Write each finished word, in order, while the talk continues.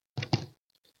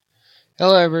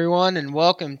Hello, everyone, and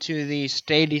welcome to the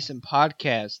Stay Decent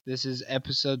podcast. This is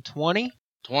episode 20,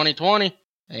 2020.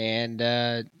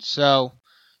 and so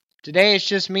today it's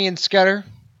just me and Scudder.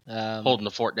 Holding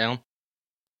the fort down.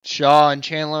 Shaw and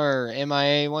Chandler are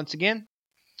MIA once again,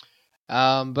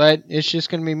 but it's just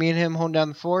going to be me and him holding down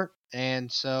the fort,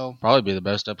 and so, Probably be the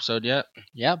best episode yet.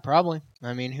 yeah, probably.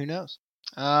 I mean, who knows?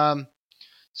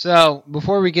 So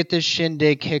before we get this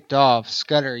shindig kicked off,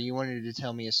 Scudder, you wanted to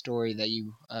tell me a story that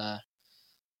you,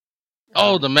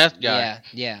 the meth guy.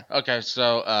 Yeah. Okay,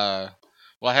 so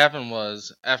what happened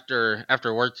was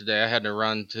after work today, I had to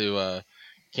run to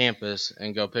campus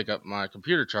and go pick up my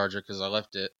computer charger because I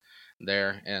left it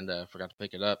there and forgot to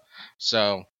pick it up.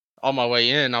 So on my way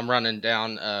in, I'm running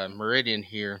down Meridian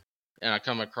here, and I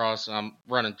come across. I'm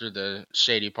running through the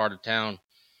shady part of town,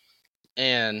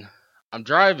 and I'm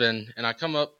driving, and I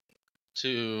come up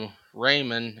to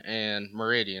Raymond and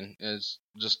Meridian. It's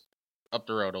just up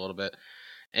the road a little bit.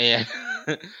 And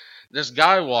this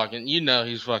guy walking,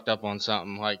 he's fucked up on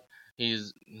something. Like,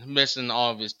 he's missing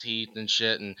all of his teeth and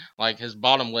shit, and, like, his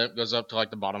bottom lip goes up to, like,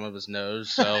 the bottom of his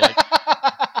nose. So, like,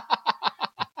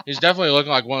 he's definitely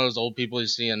looking like one of those old people you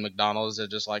see in McDonald's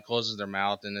that just, like, closes their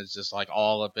mouth and it's just, like,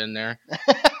 all up in there.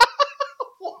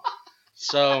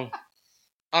 So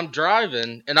I'm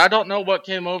driving, and I don't know what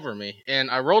came over me. And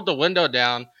I rolled the window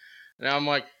down, and I'm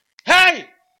like, "Hey,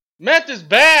 meth is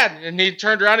bad!" And he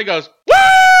turned around and goes,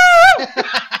 "Woo!"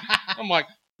 I'm like,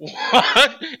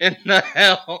 what in the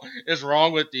hell is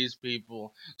wrong with these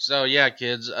people? So, yeah,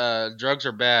 kids, drugs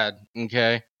are bad,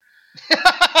 okay?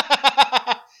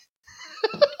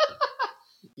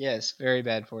 Yes, very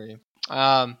bad for you.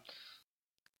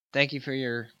 Thank you for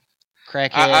your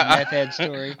crackhead, meth head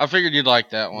story. I figured you'd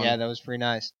like that one. Yeah, that was pretty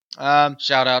nice.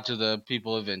 Shout out to the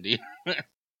people of Indy.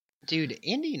 Dude,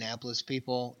 Indianapolis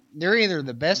people, they're either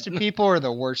the best of people or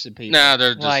the worst of people. Nah,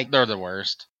 they're the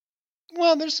worst.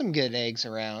 Well, there's some good eggs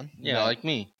around. Yeah, but... like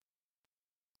me.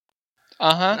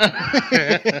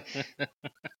 Uh-huh.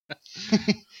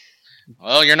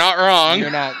 Well, you're not wrong.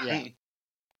 You're not,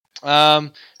 yeah.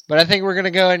 But I think we're going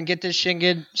to go ahead and get this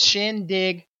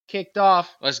shindig kicked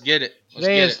off. Let's get it.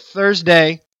 Today is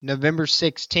Thursday, November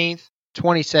 16th,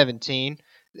 2017,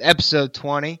 episode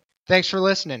 20. Thanks for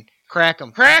listening. Crack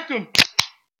 'em. Crack 'em.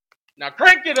 Now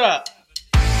crank it up.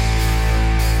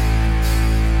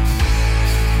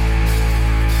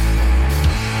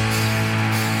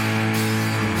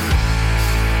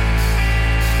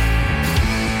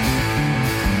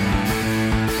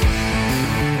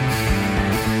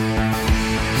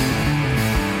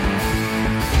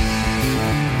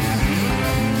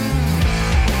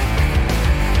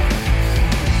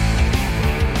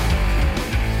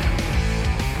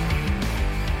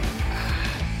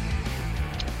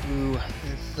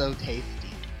 So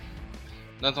tasty.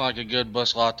 Nothing like a good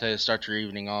Busch Latte to start your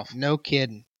evening off. No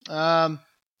kidding. Scudder,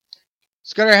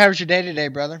 how was your day today,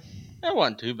 brother? It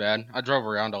wasn't too bad. I drove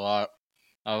around a lot.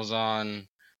 I was on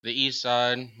the east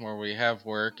side where we have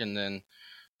work, and then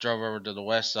drove over to the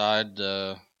west side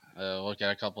to look at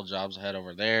a couple jobs I had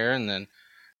over there, and then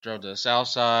drove to the south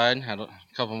side, had a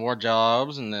couple more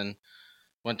jobs, and then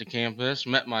went to campus,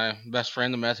 met my best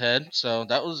friend, the meth head. So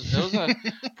it was a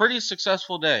pretty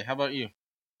successful day. How about you?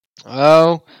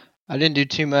 Oh, I didn't do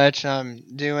too much. I'm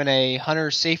doing a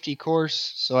hunter safety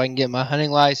course so I can get my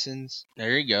hunting license.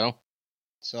 There you go.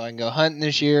 So I can go hunting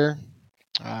this year.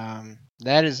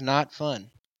 That is not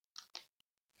fun.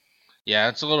 Yeah,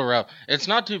 it's a little rough. It's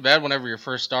not too bad whenever you're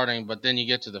first starting, but then you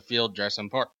get to the field dressing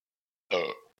part.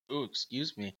 Ooh,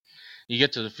 excuse me. You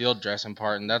get to the field dressing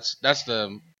part, and that's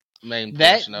the main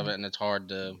portion of it, and it's hard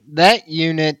to... That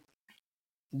unit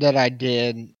that I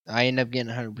did, I ended up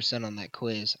getting 100% on that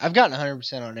quiz. I've gotten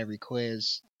 100% on every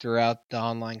quiz throughout the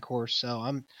online course, so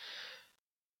I'm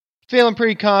feeling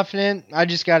pretty confident. I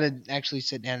just got to actually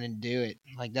sit down and do it.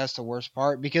 Like, that's the worst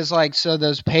part, because, like, so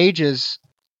those pages,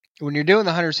 when you're doing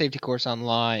the hunter safety course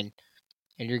online,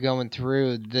 and you're going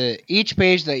through, each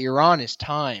page that you're on is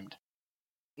timed.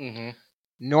 Mm-hmm.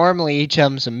 Normally, each of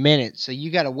them's a minute, so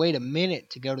you got to wait a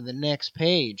minute to go to the next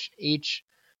page. Each,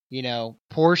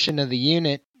 portion of the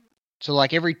unit. So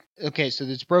like so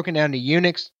it's broken down to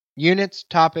units,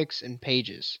 topics, and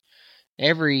pages.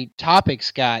 Every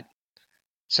topic's got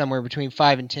somewhere between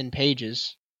 5 and 10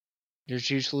 pages. There's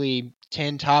usually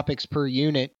 10 topics per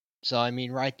unit. So, I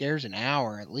mean, right there's an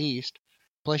hour at least.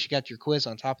 Plus, you got your quiz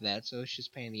on top of that, so it's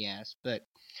just pain in the ass. But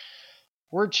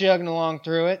we're chugging along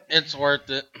through it. It's worth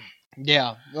it.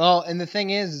 Yeah. Well, and the thing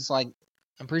is, it's like,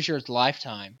 I'm pretty sure it's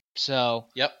lifetime. So.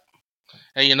 Yep.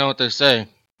 Hey, you know what they say?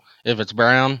 If it's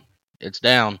brown, it's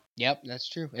down. Yep, that's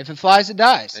true. If it flies, it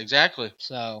dies. Exactly.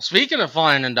 So Speaking of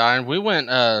flying and dying, we went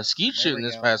skeet There shooting we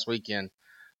this go. past weekend. It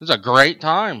was a great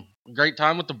time. Great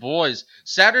time with the boys.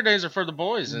 Saturdays are for the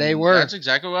boys, and They were. that's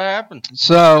exactly what happened.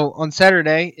 So on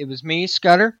Saturday, it was me,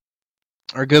 Scudder,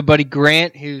 our good buddy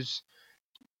Grant, who's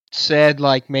said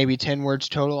like maybe 10 words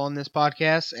total on this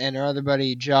podcast, and our other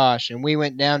buddy Josh, and we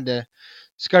went down to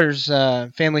Scudder's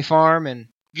family farm, and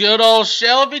Good old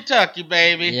Shelby Tucky,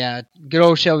 baby. yeah, good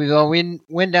old Shelbyville. We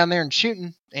went down there and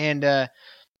shooting, and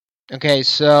okay,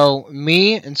 so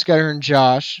me and Scudder and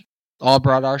Josh all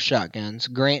brought our shotguns.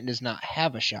 Grant does not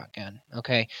have a shotgun.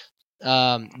 Okay,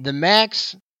 the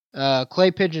max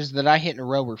clay pigeons that I hit in a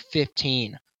row were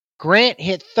 15. Grant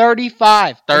hit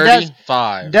 35.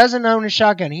 35. Doesn't own a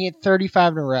shotgun. He hit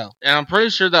 35 in a row. And I'm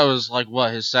pretty sure that was like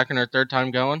what, his second or third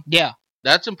time going? Yeah.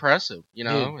 That's impressive, you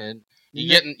know. Dude. And you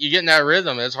getting that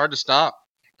rhythm. It's hard to stop.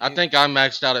 I think I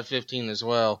maxed out at 15 as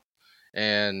well,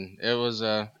 and it was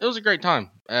a great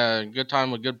time. Good time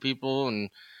with good people,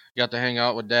 and got to hang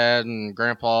out with Dad and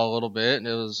Grandpa a little bit. And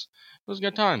it was a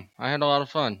good time. I had a lot of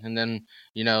fun. And then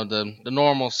the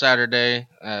normal Saturday,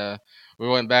 we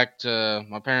went back to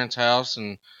my parents' house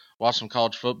and watched some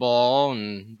college football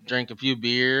and drank a few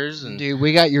beers. And Dude,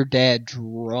 we got your dad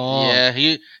drunk. yeah,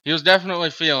 he was definitely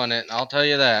feeling it. I'll tell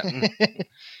you that.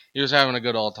 He was having a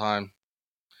good old time.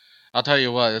 I'll tell you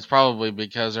what, it's probably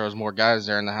because there was more guys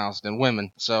there in the house than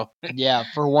women. So Yeah,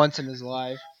 for once in his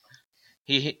life.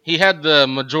 he had the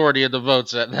majority of the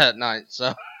votes that night.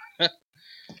 So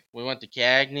we went to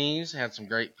Cagney's, had some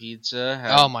great pizza.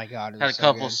 Oh my God. Had a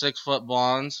couple 6-foot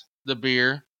blondes, the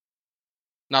beer.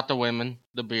 Not the women,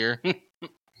 the beer.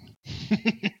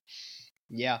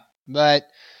 Yeah. But,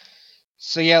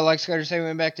 so yeah, like Scudder said, we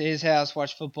went back to his house,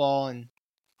 watched football, and,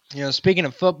 speaking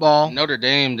of football. Notre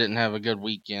Dame didn't have a good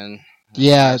weekend.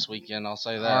 Yeah. This weekend, I'll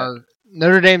say that. Our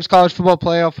Notre Dame's college football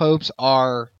playoff hopes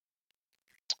are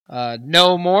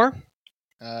no more.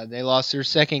 They lost their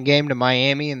second game to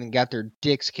Miami and then got their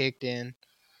dicks kicked in.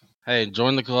 Hey,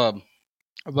 join the club.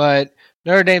 But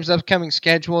Notre Dame's upcoming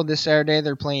schedule this Saturday,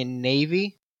 they're playing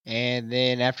Navy. And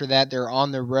then after that, they're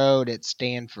on the road at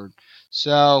Stanford.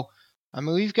 So, I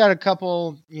mean, we've got a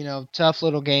couple, tough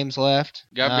little games left.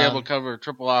 Got to be able to cover a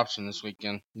triple option this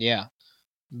weekend. Yeah.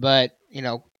 But,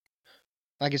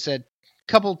 like I said,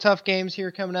 couple tough games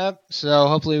here coming up. So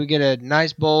hopefully we get a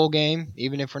nice bowl game,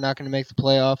 even if we're not going to make the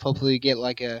playoff. Hopefully we get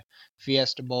like a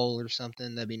Fiesta Bowl or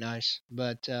something. That'd be nice.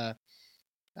 But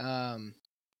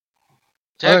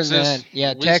Texas,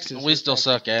 Texas. We still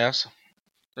suck ass.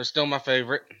 They're still my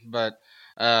favorite, but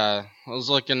I was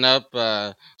looking up.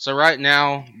 So right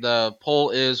now the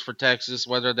poll is for Texas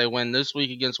whether they win this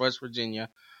week against West Virginia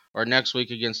or next week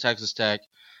against Texas Tech.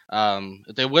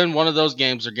 If they win one of those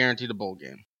games, they're guaranteed a bowl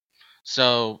game.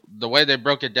 So the way they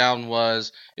broke it down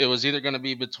was it was either going to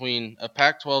be between a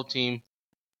Pac-12 team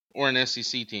or an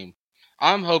SEC team.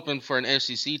 I'm hoping for an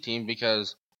SEC team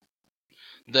because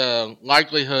the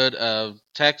likelihood of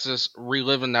Texas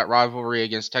reliving that rivalry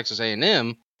against Texas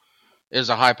A&M is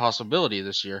a high possibility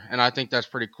this year, and I think that's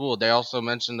pretty cool. They also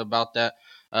mentioned about that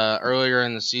earlier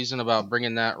in the season about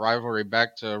bringing that rivalry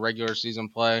back to regular season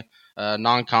play,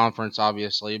 non-conference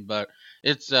obviously, but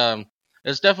it's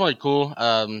definitely cool.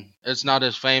 It's not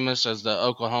as famous as the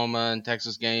Oklahoma and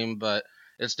Texas game, but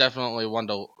it's definitely one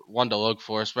to look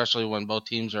for, especially when both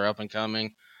teams are up and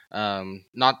coming.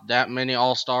 Not that many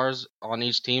all-stars on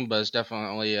each team, but it's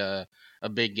definitely a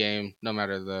big game, no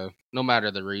matter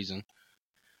the reason.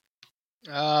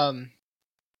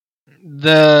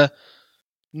 The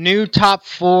new top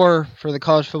 4 for the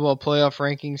college football playoff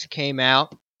rankings came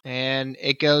out, and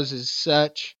it goes as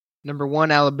such: number 1,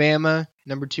 Alabama;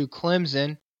 number 2,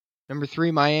 Clemson; number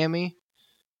 3, Miami;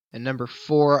 and number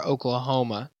 4,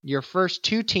 Oklahoma. Your first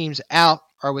 2 teams out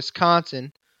are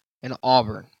Wisconsin and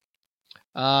Auburn.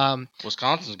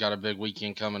 Wisconsin's got a big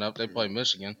weekend coming up. They play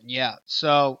Michigan. Yeah,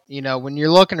 so, when you're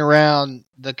looking around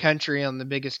the country on the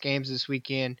biggest games this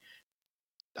weekend,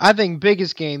 I think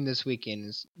biggest game this weekend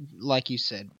is, like you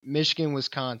said,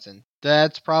 Michigan-Wisconsin.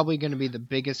 That's probably going to be the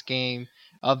biggest game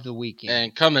of the weekend.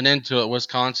 And coming into it,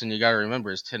 Wisconsin, you got to remember,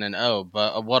 is 10-0.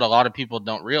 But what a lot of people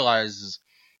don't realize is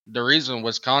the reason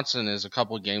Wisconsin is a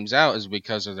couple games out is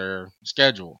because of their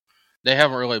schedule. They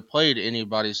haven't really played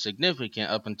anybody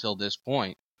significant up until this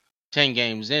point. 10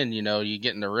 games in, you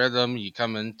get in the rhythm. You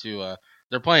come into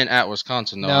they're playing at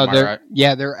Wisconsin, though. No, am I right?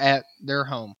 Yeah, they're at their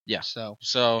home. Yeah.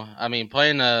 So I mean,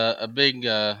 playing a big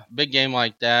game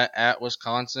like that at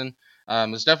Wisconsin,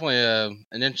 it's definitely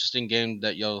an interesting game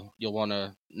that you'll want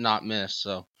to not miss.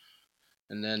 So,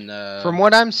 and then from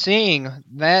what I'm seeing,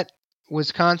 that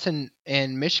Wisconsin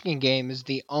and Michigan game is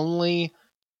the only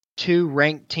two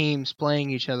ranked teams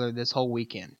playing each other this whole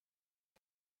weekend.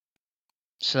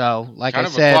 So, like Kind I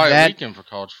of a said, quiet weekend for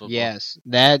college football. yes,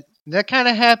 that kind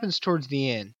of happens towards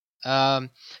the end.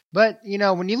 But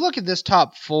when you look at this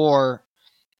top four,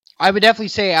 I would definitely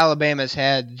say Alabama's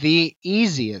had the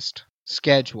easiest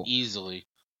schedule. Easily.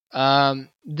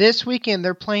 This weekend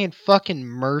they're playing fucking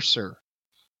Mercer.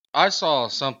 I saw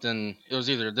something. It was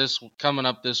either coming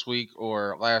up this week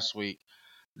or last week.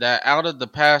 That out of the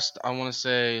past, I want to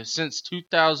say since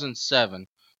 2007,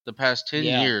 the past 10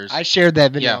 years. I shared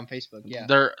that video on Facebook. Yeah.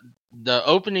 The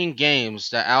opening games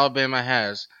that Alabama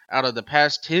has out of the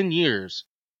past 10 years,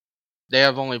 they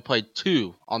have only played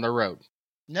 2 on the road.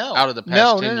 No. Out of the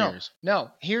past 10 years.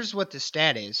 No. Here's what the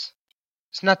stat is.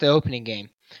 It's not the opening game.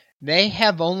 They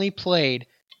have only played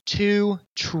 2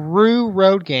 true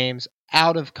road games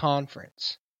out of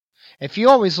conference. If you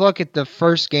always look at the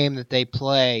first game that they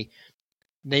play,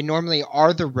 they normally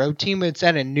are the road team, but it's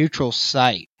at a neutral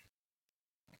site.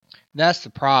 That's the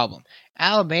problem.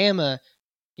 Alabama,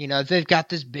 they've got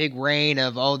this big reign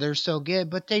of, they're so good,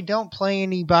 but they don't play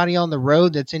anybody on the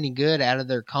road that's any good out of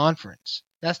their conference.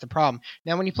 That's the problem.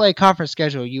 Now, when you play a conference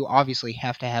schedule, you obviously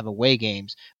have to have away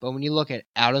games. But when you look at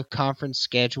out-of-conference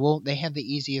schedule, they have the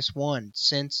easiest one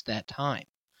since that time.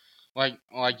 Like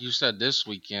you said, this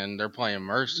weekend they're playing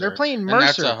Mercer. They're playing Mercer. And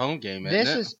that's a home game,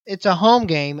 isn't it? It's a home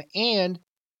game, and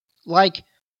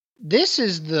this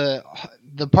is the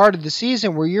part of the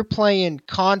season where you're playing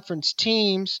conference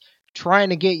teams trying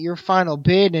to get your final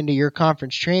bid into your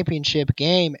conference championship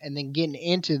game and then getting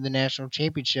into the national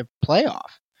championship playoff.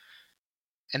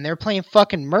 And they're playing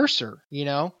fucking Mercer,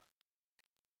 Now,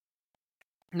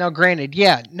 granted,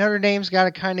 Notre Dame's got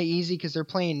it kind of easy because they're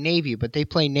playing Navy, but they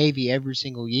play Navy every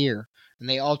single year. And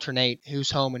they alternate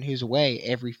who's home and who's away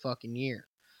every fucking year.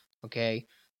 Okay?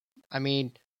 I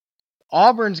mean,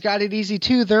 Auburn's got it easy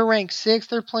too. They're ranked 6th.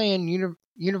 They're playing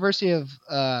University of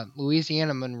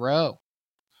Louisiana Monroe.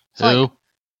 Who?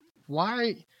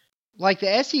 Why? Like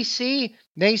the SEC,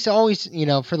 they always,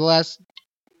 for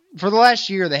the last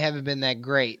year they haven't been that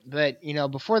great. But,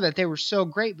 before that they were so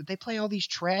great, but they play all these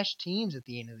trash teams at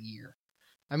the end of the year.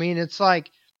 I mean, it's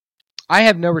like, I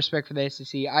have no respect for the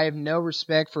SEC. I have no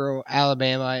respect for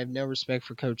Alabama. I have no respect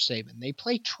for Coach Saban. They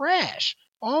play trash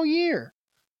all year.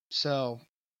 So,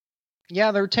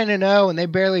 yeah, they're 10-0 and they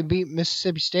barely beat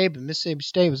Mississippi State, but Mississippi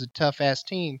State was a tough-ass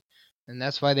team, and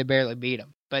that's why they barely beat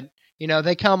them. But,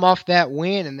 they come off that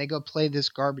win and they go play this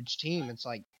garbage team. It's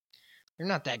like, they're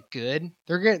not that good.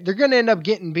 They're going to end up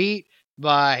getting beat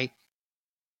by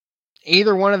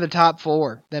either one of the top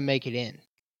 4 that make it in.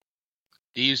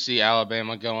 Do you see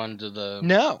Alabama going to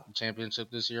the championship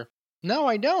this year? No,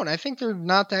 I don't. I think they're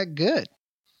not that good.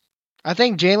 I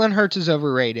think Jalen Hurts is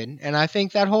overrated, and I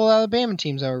think that whole Alabama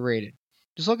team's overrated.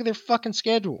 Just look at their fucking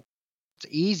schedule. It's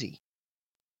easy.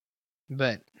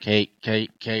 But Kate.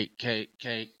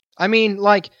 I mean,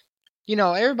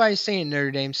 everybody's saying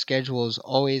Notre Dame's schedule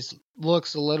always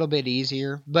looks a little bit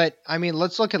easier. But, I mean,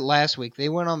 let's look at last week. They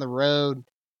went on the road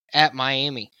at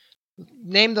Miami.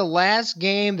 Name the last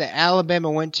game that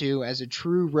Alabama went to as a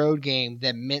true road game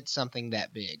that meant something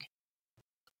that big.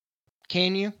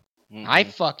 Can you? Mm-hmm. I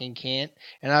fucking can't.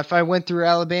 And if I went through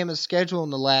Alabama's schedule in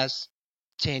the last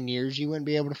 10 years, you wouldn't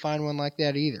be able to find one like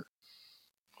that either.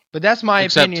 But that's my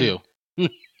opinion. Except 2.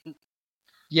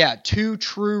 Yeah, 2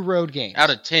 true road games.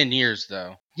 Out of 10 years,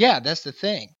 though. Yeah, that's the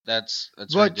thing. That's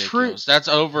ridiculous. That's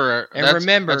over. And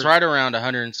remember, that's right around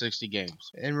 160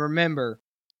 games. And remember,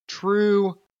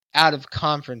 true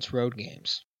out-of-conference road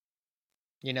games.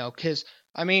 Because,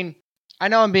 I mean, I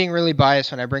know I'm being really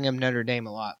biased when I bring up Notre Dame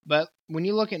a lot, but when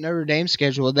you look at Notre Dame's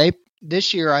schedule,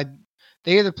 this year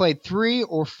they either played 3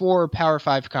 or 4 Power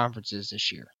 5 conferences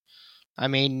this year. I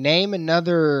mean, name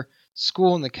another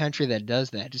school in the country that does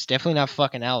that. It's definitely not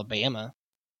fucking Alabama.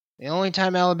 The only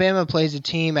time Alabama plays a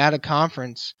team out of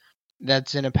conference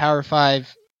that's in a Power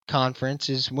 5 conference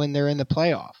is when they're in the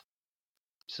playoff.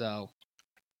 So...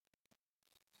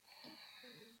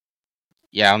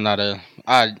 Yeah,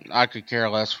 I could care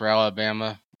less for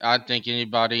Alabama. I think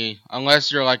anybody, unless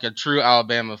you're like a true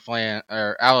Alabama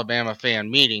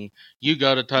fan meeting, you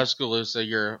go to Tuscaloosa,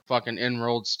 you're a fucking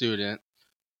enrolled student.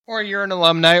 Or you're an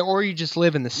alumni, or you just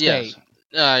live in the state.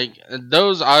 Yes.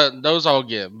 Those I'll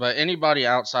give. But anybody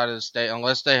outside of the state,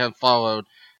 unless they have followed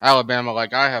Alabama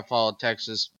like I have followed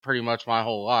Texas pretty much my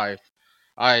whole life,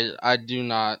 I do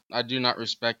not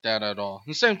respect that at all.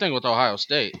 And same thing with Ohio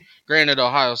State. Granted,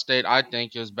 Ohio State I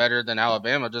think is better than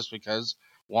Alabama just because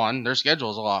one, their schedule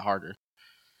is a lot harder.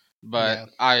 But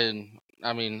yeah.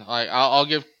 I mean, I'll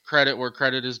give credit where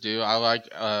credit is due. I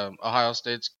like Ohio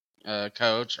State's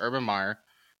coach Urban Meyer.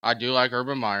 I do like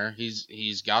Urban Meyer.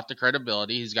 He's got the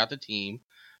credibility. He's got the team.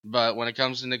 But when it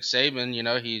comes to Nick Saban,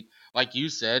 he, like you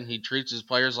said, he treats his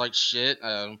players like shit.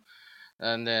 And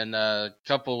then a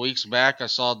couple of weeks back, I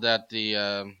saw that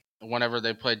whenever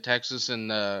they played Texas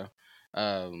in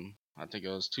I think it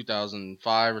was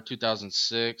 2005 or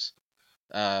 2006,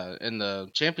 in the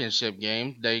championship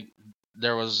game,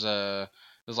 there was it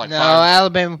was like No, five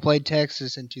Alabama played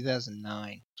Texas in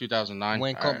 2009. 2009.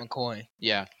 Wayne All Colt right. McCoy.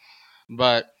 Yeah,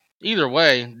 but either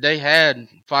way, they had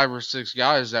 5 or 6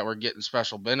 guys that were getting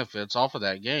special benefits off of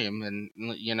that game, and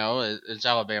it's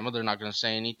Alabama. They're not going to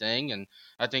say anything, and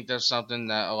I think that's something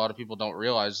that a lot of people don't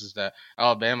realize is that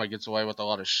Alabama gets away with a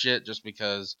lot of shit just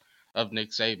because of Nick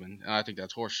Saban, and I think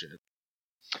that's horseshit.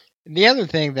 The other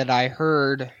thing that I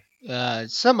heard,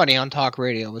 somebody on talk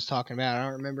radio was talking about, I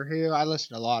don't remember who, I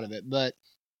listened to a lot of it, but,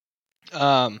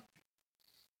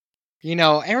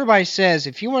 everybody says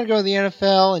if you want to go to the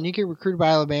NFL and you get recruited by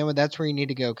Alabama, that's where you need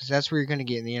to go because that's where you're going to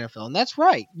get in the NFL. And that's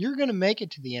right. You're going to make it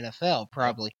to the NFL,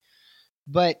 probably.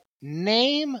 But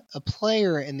name a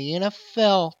player in the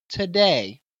NFL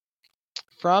today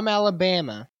from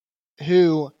Alabama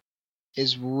who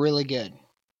is really good.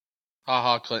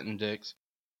 Clinton Dix.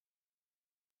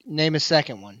 Name a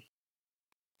second one.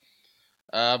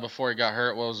 Before he got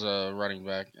hurt, what was a running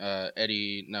back? Not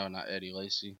Eddie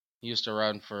Lacy. He used to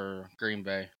run for Green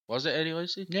Bay. Was it Eddie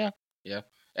Lacy? Yeah. Yeah.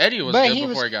 Eddie was good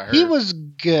before he got hurt. He was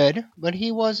good, but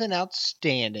he wasn't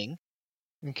outstanding.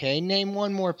 Okay, name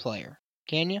one more player.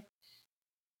 Can you?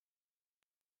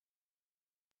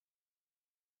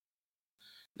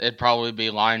 It'd probably be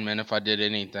lineman if I did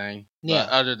anything. Yeah.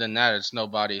 But other than that, it's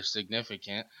nobody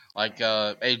significant. Like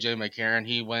A.J. McCarron,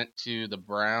 he went to the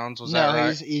Browns. Was that right?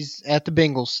 No, he's at the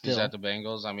Bengals still. He's at the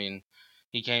Bengals. I mean,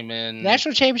 he came in.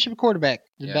 National championship quarterback.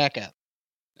 The backup.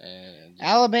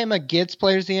 Alabama gets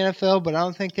players to the NFL, but I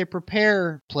don't think they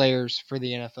prepare players for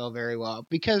the NFL very well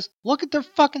because look at their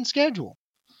fucking schedule.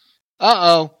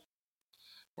 Uh-oh.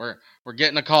 We're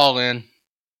getting a call in.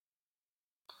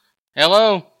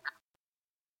 Hello?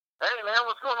 Hey, man,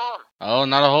 what's going on? Oh,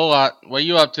 not a whole lot. What are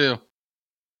you up to?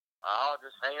 Oh,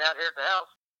 just hanging out here at the house.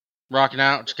 Rocking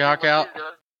out, Just cock seeing out? what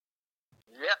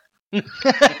you're doing.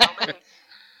 Yep.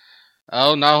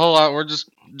 Oh, not a whole lot. We're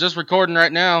just recording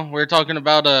right now. We're talking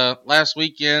about last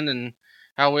weekend and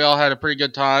how we all had a pretty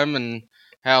good time and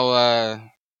how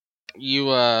you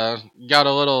got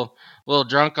a little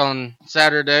drunk on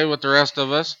Saturday with the rest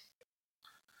of us.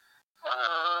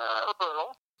 A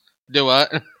little. Do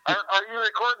what? Are you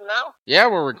recording now? Yeah,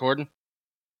 we're recording.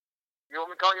 You want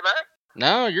me to call you back?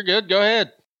 No, you're good. Go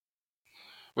ahead.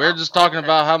 We're just talking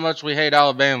about how much we hate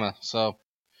Alabama. So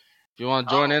if you want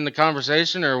to join in the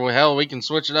conversation, or hell, we can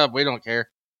switch it up. We don't care.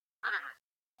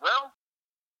 Well,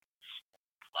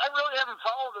 I really haven't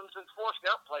followed them since Forrest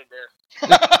Gump played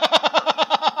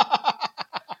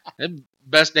there.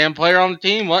 Best damn player on the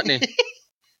team, wasn't he?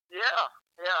 Yeah.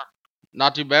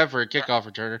 Not too bad for a kickoff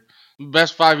returner.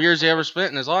 Best 5 years he ever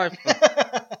spent in his life. Yeah, he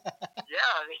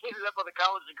ended up with a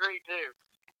college degree, too.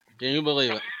 Can you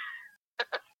believe it?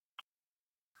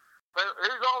 But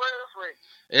who's all there this week?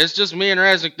 It's just me and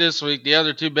Razik this week. The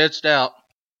other two bitched out.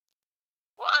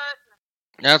 What?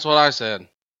 That's what I said. Man.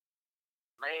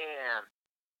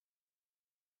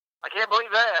 I can't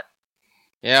believe that.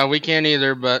 Yeah, we can't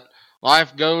either, but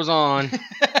life goes on.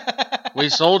 We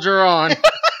soldier on.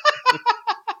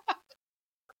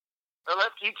 They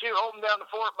left you two holding down the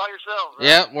fort by yourselves, right?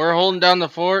 Yep, we're holding down the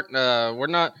fort. We're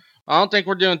not. I don't think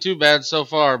we're doing too bad so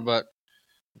far, but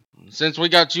since we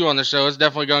got you on the show, it's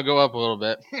definitely going to go up a little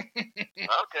bit. Okay.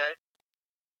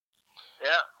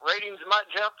 Yeah, ratings might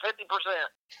jump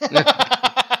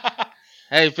 50%.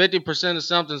 Hey, 50% of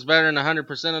something's better than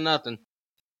 100% of nothing.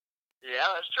 Yeah,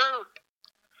 that's true.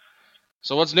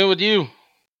 So what's new with you?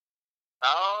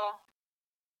 Oh,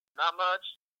 not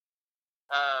much.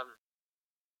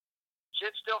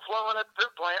 Shit's still flowing at the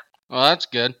poop plant. Well, that's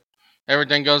good.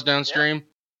 Everything goes downstream. Yeah.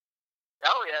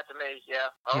 Oh yeah, to me, yeah.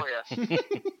 Oh yeah.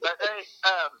 But hey,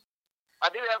 I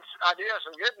do have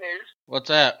some good news. What's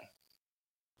that?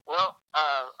 Well,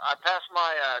 I passed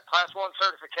my Class 1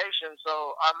 certification,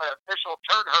 so I'm an official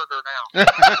turd herder now.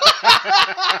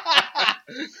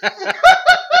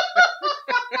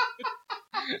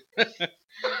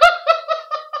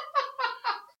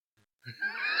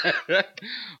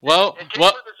 Well, it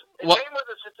came with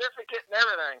a certificate and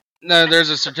everything. No, there's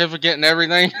a certificate and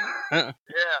everything. Yeah.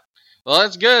 Well,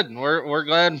 that's good. We're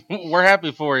glad. We're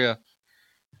happy for you.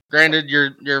 Granted,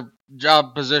 your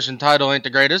job position title ain't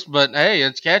the greatest, but hey,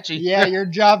 it's catchy. Yeah, your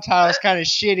job title's kind of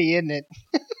shitty, isn't it?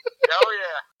 Oh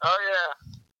yeah.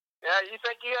 Yeah, you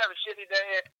think you have a shitty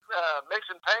day at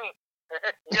mixing paint,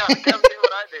 Yeah, come do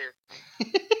what I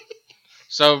do.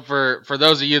 So for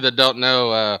those of you that don't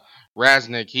know,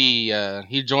 Raznick,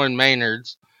 he joined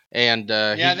Maynard's, and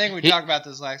I think we talked about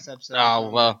this last episode.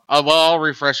 well, I'll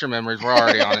refresh your memories. We're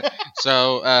already on it.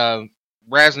 So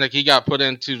Raznick, he got put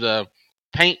into the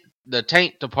taint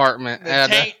department.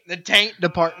 The taint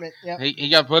department. Yeah. He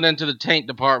got put into the taint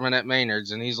department at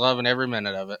Maynard's, and he's loving every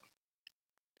minute of it.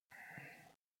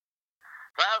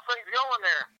 So how's things going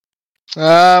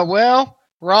there? Well,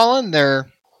 we're all in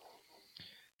there.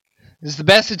 It's the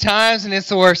best of times and it's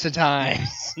the worst of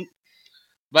times.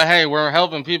 But hey, we're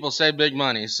helping people save big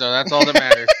money, so that's all that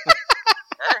matters.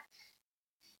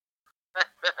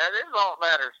 That is all that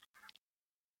matters.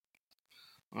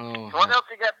 Oh, What else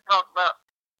you got to talk about?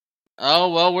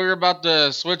 Oh, well, we're about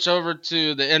to switch over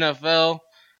to the NFL.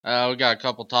 We got a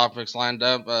couple topics lined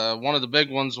up. One of the big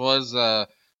ones was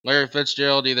Larry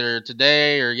Fitzgerald either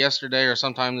today or yesterday or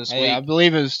sometime this week. I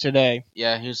believe it was today.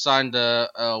 Yeah, he signed a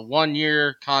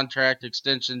 1-year contract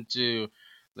extension to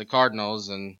the Cardinals.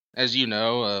 And as you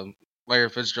know, Larry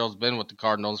Fitzgerald's been with the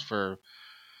Cardinals for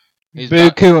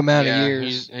buku amount of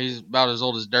years. He's about as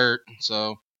old as dirt.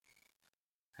 So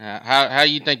how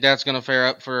you think that's going to fare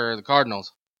up for the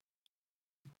Cardinals?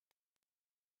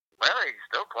 Larry's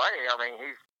still playing. I mean,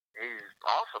 he's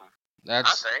awesome. I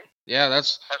think. Yeah,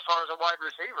 that's as far as a wide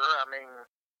receiver. I mean,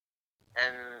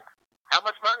 and how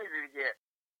much money did he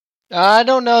get? I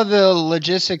don't know the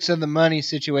logistics of the money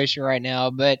situation right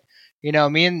now, but you know,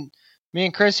 me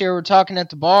and Chris here were talking at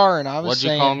the bar, and I was What'd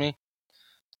saying, you call me?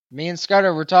 Me and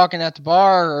Scudder were talking at the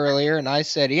bar earlier, and I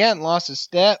said he hadn't lost a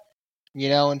step,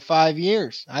 in 5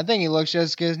 years. I think he looks just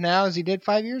as good now as he did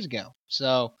 5 years ago.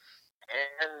 So,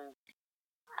 and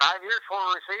 5 years for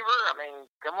a receiver, I mean,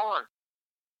 come on.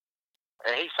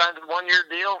 And he signed a 1-year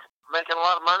deal, making a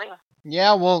lot of money.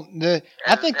 Yeah, well,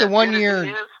 I think the 1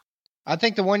 year, I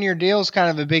think the 1 year deal is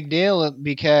kind of a big deal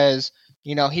because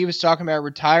he was talking about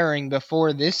retiring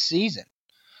before this season.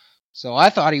 So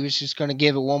I thought he was just going to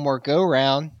give it one more go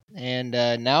round, and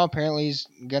now apparently he's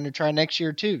going to try next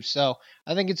year too. So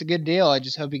I think it's a good deal. I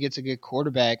just hope he gets a good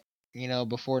quarterback,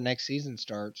 before next season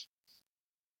starts.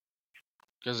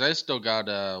 Because they still got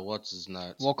what's his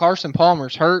nuts. Well, Carson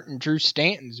Palmer's hurt, and Drew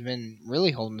Stanton's been really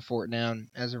holding the fort down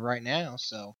as of right now.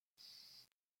 So,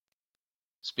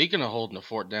 speaking of holding the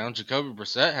fort down, Jacoby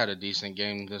Brissett had a decent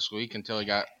game this week until he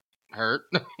got hurt.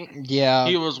 Yeah,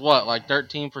 he was like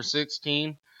 13 for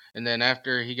 16, and then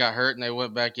after he got hurt and they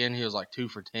went back in, he was like 2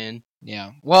 for 10.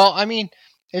 Yeah. Well, I mean,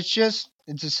 it's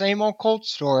the same old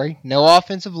Colts story. No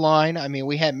offensive line. I mean,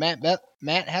 we had Matt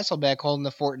Hasselbeck holding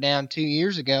the fort down 2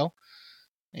 years ago.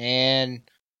 And,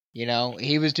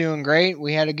 he was doing great.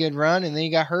 We had a good run, and then he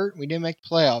got hurt, and we didn't make the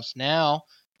playoffs. Now,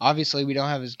 obviously, we don't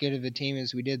have as good of a team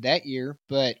as we did that year,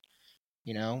 but,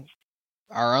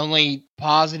 our only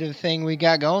positive thing we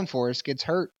got going for us gets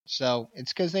hurt. So,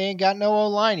 it's because they ain't got no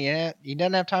O-line yet. He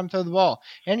doesn't have time to throw the ball.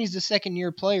 And he's a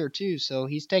second-year player, too, so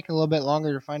he's taking a little bit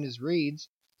longer to find his reads.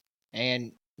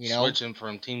 And, switching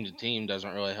from team to team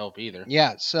doesn't really help either.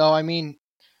 Yeah, so, I mean,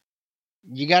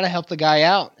 you got to help the guy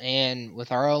out, and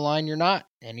with our O-line, you're not,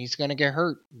 and he's going to get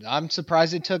hurt. I'm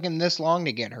surprised it took him this long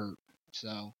to get hurt.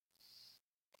 So,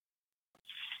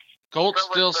 Colts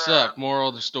still suck. Moral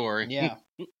of the story. Yeah,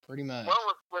 pretty much. Well,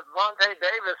 with Vontae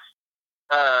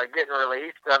Davis getting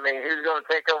released, I mean, who's going to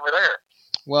take over there?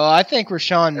 Well, I think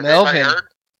Rashawn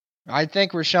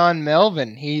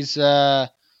Melvin. He's been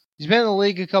in the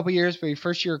league a couple years, but he's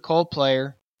first-year Colt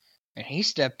player. And he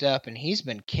stepped up, and he's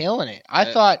been killing it. I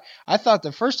thought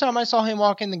the first time I saw him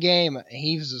walk in the game,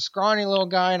 he was a scrawny little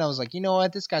guy, and I was like, you know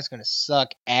what, this guy's going to suck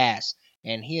ass.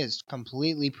 And he has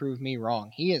completely proved me wrong.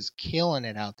 He is killing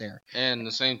it out there. And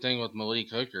the same thing with Malik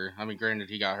Hooker. I mean, granted,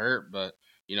 he got hurt, but,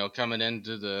 coming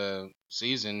into the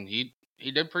season, he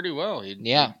did pretty well.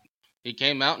 He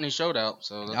came out and he showed out.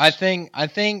 So I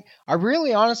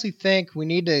really honestly think we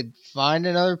need to find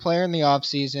another player in the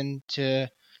offseason to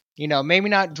 – maybe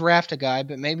not draft a guy,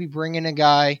 but maybe bring in a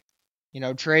guy,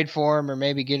 trade for him or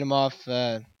maybe get him off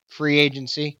free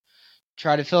agency.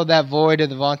 Try to fill that void of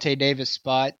the Vontae Davis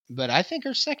spot. But I think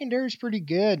our secondary is pretty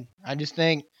good. I just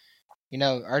think,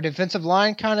 our defensive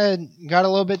line kind of got a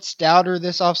little bit stouter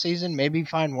this offseason. Maybe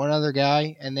find one other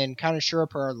guy and then kind of shore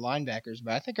up our linebackers.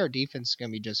 But I think our defense is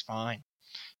going to be just fine.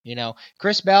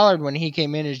 Chris Ballard, when he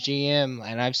came in as GM,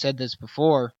 and I've said this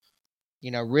before,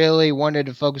 really wanted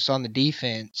to focus on the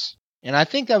defense. And I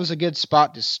think that was a good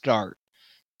spot to start.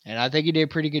 And I think he did a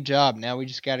pretty good job. Now we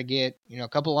just got to get, a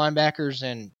couple linebackers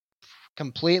and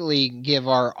completely give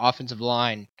our offensive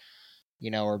line,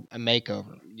 or a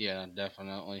makeover. Yeah,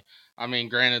 definitely. I mean,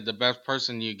 granted, the best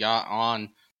person you got on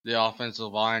the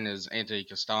offensive line is Anthony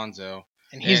Costanzo.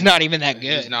 And he's not even that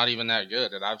good. He's not even that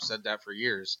good, and I've said that for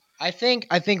years. I think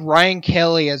Ryan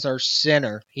Kelly as our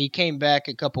center. He came back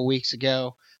a couple weeks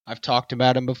ago. I've talked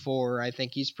about him before. I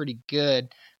think he's pretty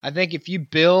good. I think if you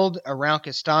build around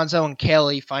Costanzo and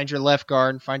Kelly, find your left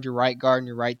guard, find your right guard, and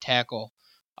your right tackle.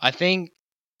 I think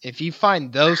if you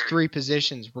find those three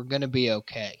positions, we're going to be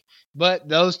okay. But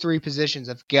those three positions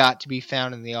have got to be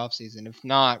found in the offseason. If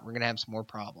not, we're going to have some more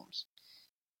problems.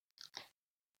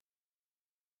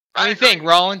 What do you think,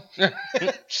 Roland? I agree.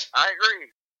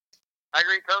 I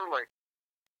agree totally.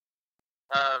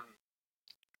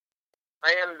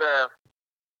 And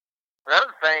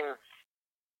another thing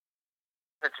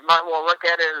that you might want to look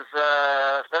at is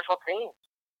special teams.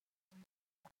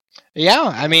 Yeah,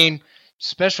 I mean,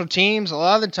 special teams, a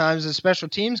lot of the times the special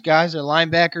teams guys are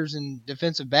linebackers and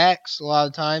defensive backs a lot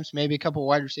of times, maybe a couple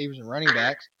wide receivers and running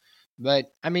backs.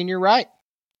 But, I mean, you're right.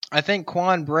 I think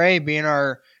Quan Bray being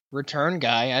our return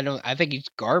guy, I think he's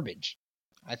garbage.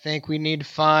 I think we need to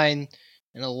find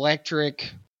an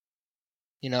electric,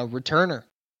 returner.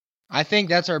 I think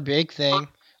that's our big thing.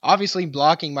 Obviously,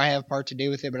 blocking might have part to do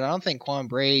with it, but I don't think Quan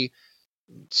Bray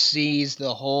sees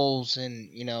the holes and,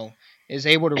 is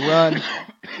able to run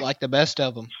like the best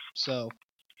of them. So,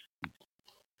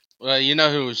 Well, you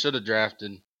know who we should have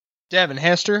drafted? Devin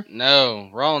Hester.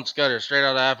 No, Roland Scudder, straight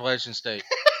out of Appalachian State.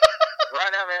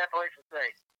 Right out of Appalachian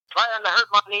State. If I hadn't hurt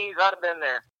my knees, I'd have been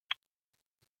there.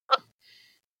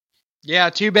 Yeah,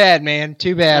 too bad, man.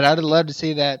 Too bad. I'd have loved to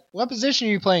see that. What position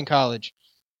are you playing in college?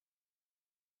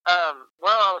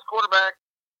 Well, I was quarterback,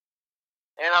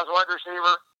 and I was wide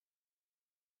receiver,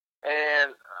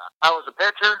 and I was a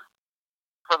pitcher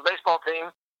for the baseball team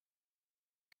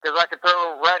because I could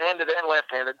throw right-handed and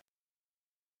left-handed.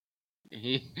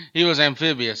 He was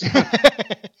amphibious. Yeah,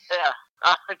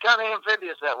 I'm kind of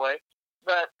amphibious that way,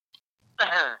 but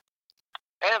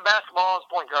and basketball is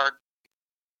point guard.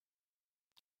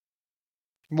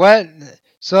 What?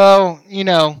 So,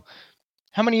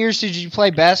 how many years did you play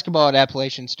basketball at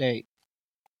Appalachian State?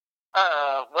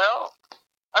 Well,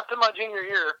 up to my junior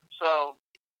year, so,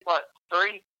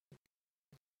 3?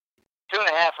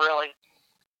 2.5, really.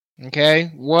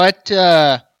 Okay.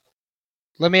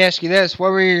 Let me ask you this.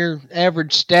 What were your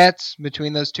average stats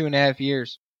between those 2.5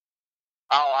 years?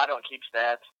 Oh, I don't keep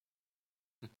stats.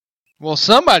 Well,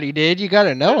 somebody did. You got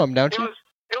to know them, don't you?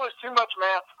 It was too much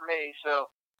math for me, so.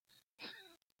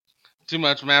 Too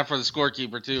much math for the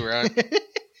scorekeeper, too, right?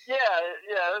 Yeah,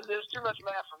 it was too much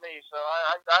math for me, so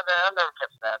I never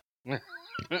kept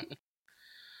stats.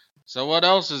 So what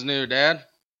else is new, Dad?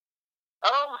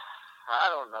 I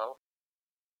don't know.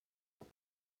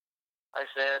 I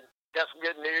said, got some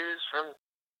good news from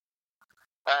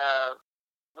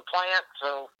the plant,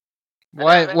 so.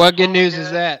 What good news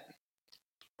is that?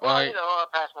 Well, I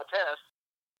passed my test.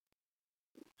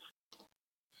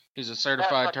 He's a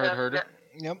certified turd herder.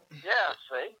 Yep. Yeah,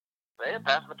 see, I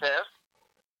passed my test.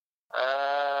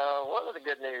 What was the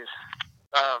good news?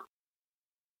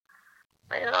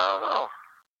 Man, I don't know.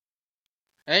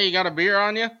 Hey, you got a beer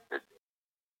on you?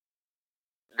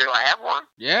 Do I have one?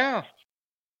 Yeah.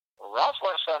 Well, Ross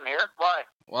left some here. Why?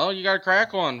 Well, you got to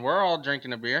crack one. We're all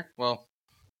drinking a beer. Well,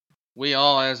 we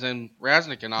all, as in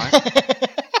Raznick and I.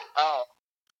 Oh.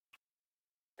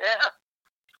 Yeah.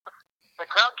 The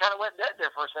crowd kind of went dead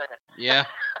there for a second. Yeah.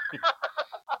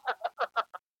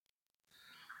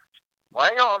 Well,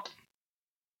 hang on.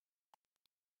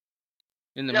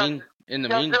 In the You mean,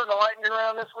 doing the lightning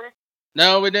round this week?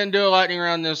 No, we didn't do a lightning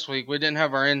round this week. We didn't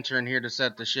have our intern here to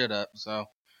set the shit up. So.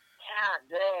 God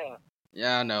dang.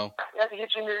 Yeah, I know. You have to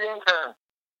get you a new intern.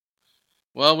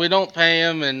 Well, we don't pay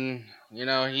him, and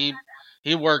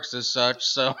he works as such.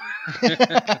 So. He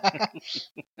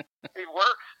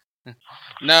works.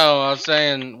 No, I was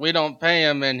saying we don't pay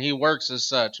him, and he works as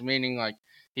such, meaning like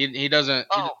he doesn't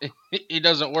he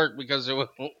doesn't work because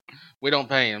we don't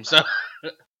pay him. So.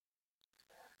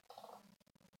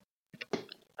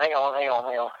 Hang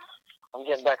on. I'm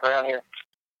getting back around here.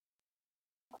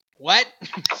 What?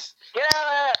 Get out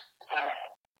of there!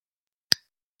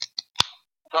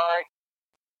 Sorry.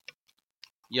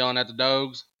 Yelling at the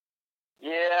dogs.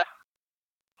 Yeah.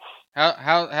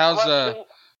 How's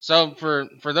so for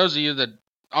those of you that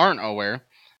aren't aware,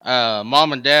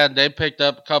 Mom and Dad, they picked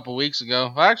up a couple weeks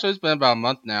ago. Well, actually, it's been about a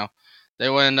month now. They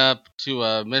went up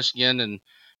to Michigan and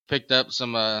picked up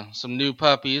some new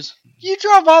puppies. You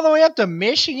drove all the way up to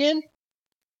Michigan?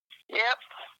 Yep.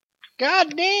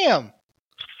 God damn.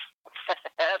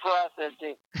 That's what I said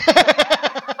too.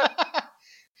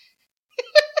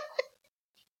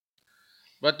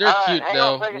 But they're cute hang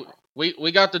though. on a second.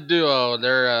 We got the duo.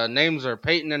 Their names are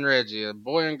Peyton and Reggie, a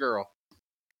boy and girl.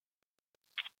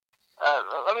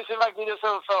 Let me see if I can do this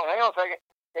over the phone. Hang on a second.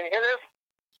 Can you hear this?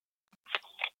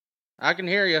 I can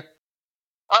hear you.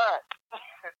 All right.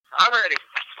 I'm ready.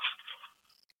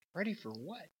 Ready for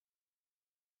what?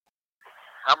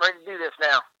 I'm ready to do this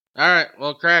now. All right,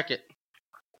 well, crack it.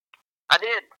 I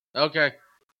did. Okay.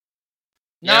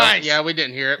 Nice. Yeah, we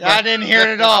didn't hear it. I didn't hear it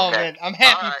at all, Okay. but I'm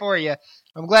happy All right. for you.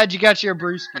 I'm glad you got your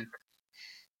brewski.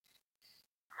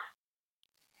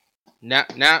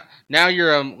 Now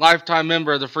you're a lifetime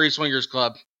member of the Free Swingers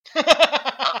Club.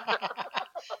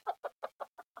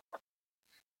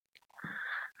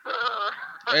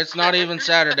 It's not even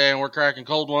Saturday, and we're cracking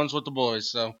cold ones with the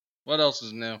boys. So what else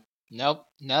is new? Nope,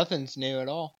 nothing's new at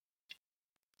all.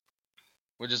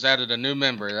 We just added a new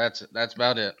member. That's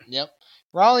about it. Yep.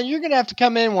 Raleigh, you're going to have to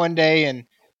come in one day and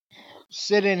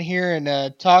sit in here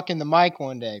and talk in the mic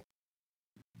one day.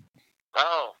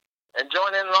 Oh, and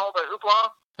join in all the hoopla?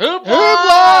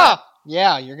 Hoopla!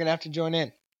 Yeah, you're going to have to join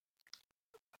in.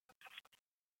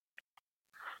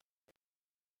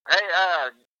 Hey,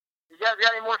 you guys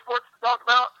got any more sports to talk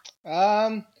about?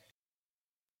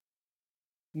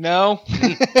 No.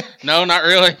 No, not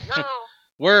really. No.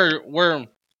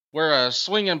 We're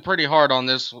swinging pretty hard on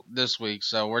this week,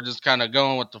 so we're just kind of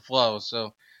going with the flow. So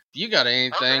if you got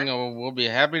anything, Okay. we'll be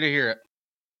happy to hear it.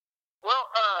 Well,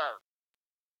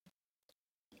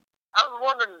 I was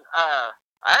wondering, I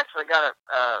actually got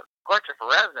a question for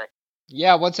Resnick.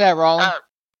 Yeah, what's that, Raleigh?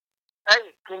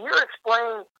 Hey, can you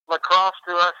explain lacrosse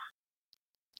to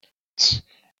us?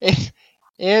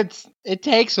 It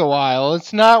takes a while.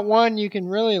 It's not one you can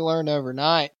really learn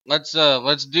overnight. Let's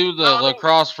do the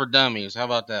lacrosse for dummies. How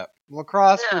about that?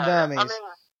 Lacrosse for dummies.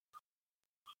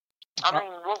 I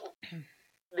mean,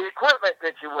 the equipment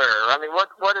that you wear. I mean,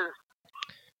 what is?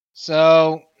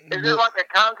 So Is it like a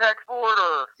contact sport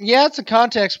or? Yeah, it's a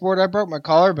contact sport. I broke my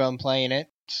collarbone playing it.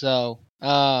 So,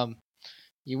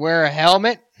 you wear a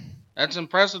helmet. That's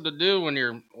impressive to do when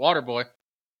you're water boy.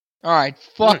 All right,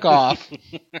 fuck off,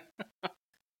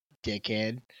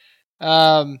 dickhead.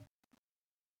 You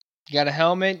got a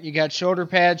helmet. You got shoulder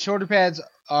pads. Shoulder pads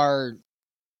are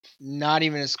not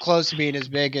even as close to being as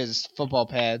big as football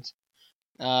pads.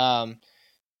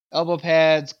 Elbow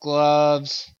pads,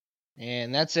 gloves,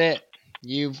 and that's it.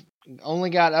 You've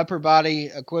only got upper body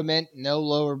equipment, no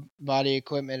lower body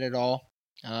equipment at all.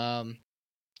 And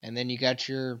then you got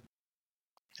your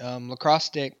lacrosse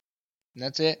stick. And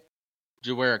that's it. Did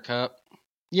you wear a cup?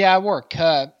 Yeah, I wore a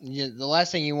cup. The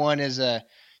last thing you want is a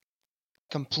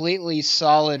completely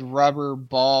solid rubber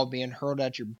ball being hurled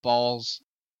at your balls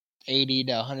 80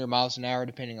 to 100 miles an hour,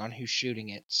 depending on who's shooting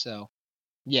it. So,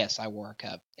 yes, I wore a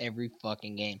cup every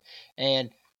fucking game. And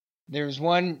there was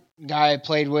one guy I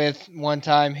played with one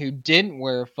time who didn't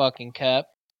wear a fucking cup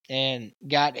and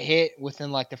got hit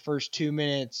within like the first 2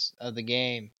 minutes of the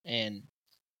game. And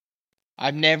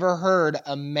I've never heard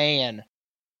a man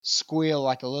squeal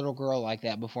like a little girl like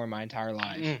that before in my entire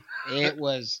life. It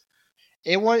was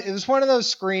one of those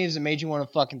screams that made you want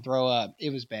to fucking throw up.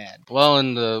 It was bad. Well,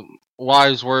 in the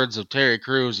wise words of Terry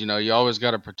Crews, you always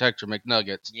got to protect your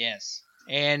McNuggets. Yes.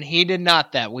 And he did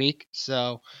not that week,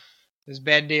 so it was a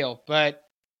bad deal. But,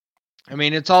 I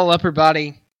mean, it's all upper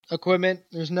body equipment.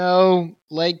 There's no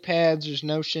leg pads. There's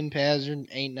no shin pads. There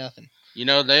ain't nothing.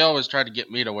 They always tried to get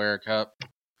me to wear a cup.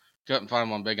 Couldn't find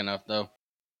one big enough, though.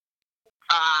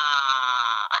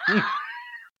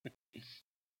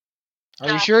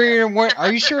 Are you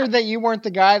sure that you weren't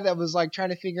the guy that was like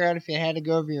trying to figure out if it had to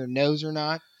go over your nose or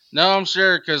not? No, I'm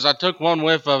sure, because I took one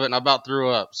whiff of it and I about threw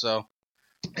up. So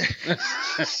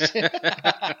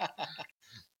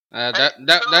that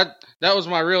was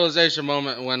my realization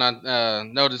moment when I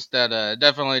noticed that it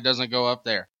definitely doesn't go up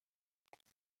there.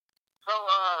 So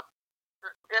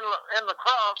in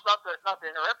lacrosse, not to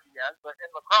interrupt you guys, but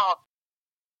in lacrosse,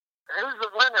 who's the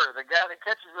winner? The guy that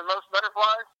catches the most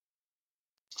butterflies?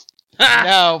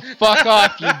 No, fuck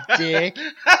off, you dick.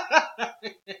 Is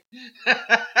that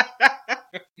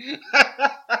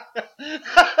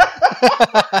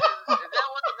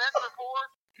what the nets are for?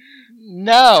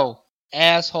 No,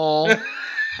 asshole.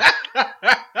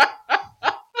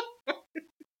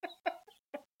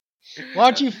 Why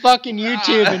don't you fucking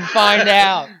YouTube and find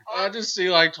out? I just see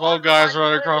like 12 guys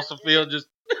running across the field just...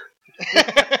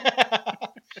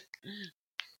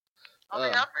 I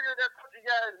figured that's what you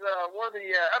guys wore the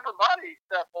upper body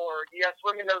stuff for. You guys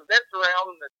swinging those nets around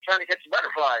and trying to catch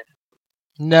butterflies.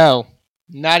 No,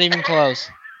 not even close.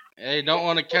 Hey, don't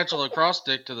want to catch a lacrosse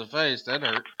stick to the face. That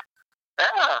hurt.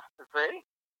 Yeah, see?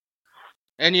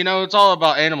 And, it's all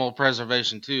about animal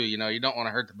preservation, too. You don't want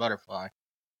to hurt the butterfly.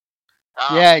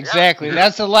 Yeah, exactly.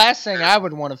 That's the last thing I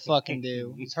would want to fucking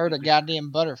do, is hurt a goddamn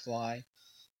butterfly.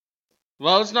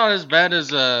 Well, it's not as bad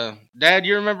as Dad.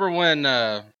 You remember when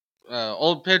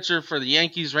old pitcher for the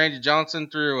Yankees, Randy Johnson,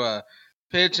 threw a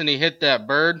pitch and he hit that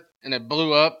bird and it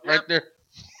blew up right there.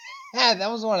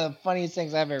 That was one of the funniest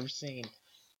things I've ever seen.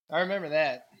 I remember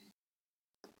that.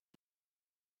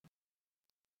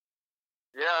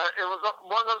 Yeah, it was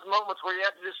one of those moments where you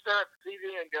had to just stare at the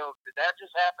TV and go, "Did that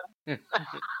just happen?"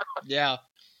 Yeah.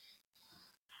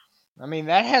 I mean,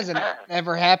 that hasn't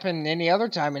ever happened any other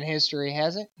time in history,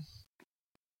 has it?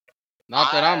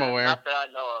 Not that I'm aware. Not that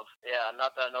I know of. Yeah,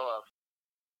 not that I know of.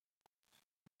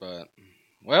 But,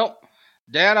 well,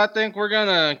 Dad, I think we're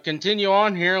going to continue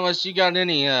on here unless you got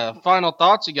any final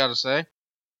thoughts you got to say.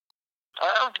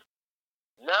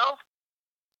 No.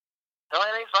 Don't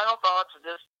have any final thoughts.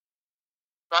 Just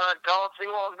thought I'd call and see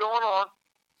what was going on.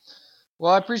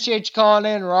 Well, I appreciate you calling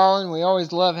in, Rollin. We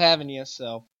always love having you,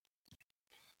 so.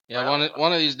 Yeah,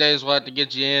 one of these days we'll have to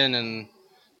get you in and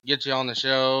get you on the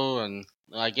show and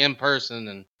like in person,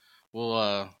 and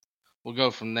we'll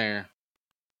go from there.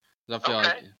 I feel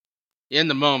like in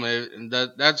the moment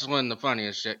that's when the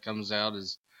funniest shit comes out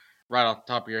is right off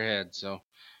the top of your head. So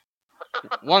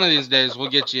one of these days we'll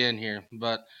get you in here,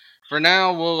 but for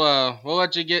now we'll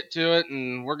let you get to it,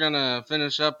 and we're gonna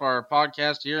finish up our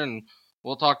podcast here, and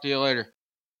we'll talk to you later.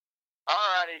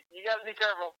 Alrighty, you guys be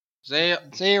careful. See ya.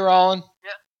 See you, Rollin.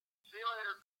 Yeah. See you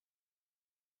later.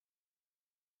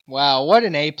 Wow, what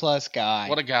an A+ guy.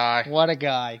 What a guy. What a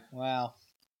guy. Wow.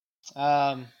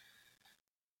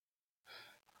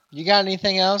 You got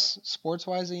anything else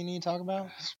sports-wise that you need to talk about?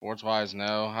 Sports-wise,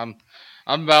 no. I'm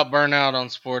about burnt out on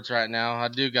sports right now. I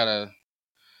do got a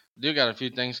few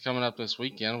things coming up this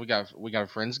weekend. We got a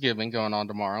Friendsgiving going on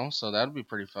tomorrow, so that'll be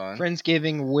pretty fun.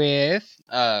 Friendsgiving with?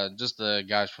 Just the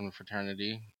guys from the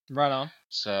fraternity. Right on.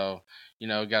 So,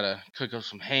 gotta cook up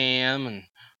some ham and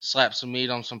slap some meat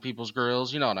on some people's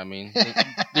grills. You know what I mean?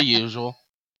 The usual.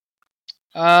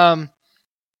 I'm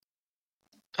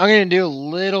going to do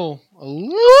a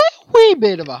wee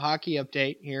bit of a hockey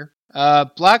update here.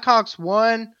 Blackhawks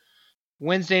won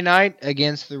Wednesday night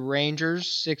against the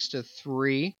Rangers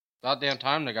 6-3. About damn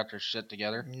time they got their shit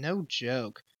together. No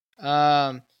joke.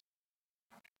 Here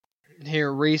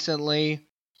recently,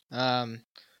 okay,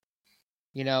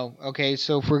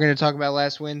 so if we're going to talk about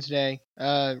last Wednesday,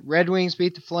 Red Wings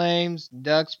beat the Flames,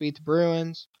 Ducks beat the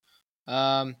Bruins.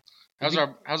 How's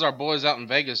our boys out in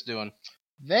Vegas doing?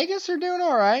 Vegas are doing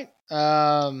all right.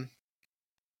 I'm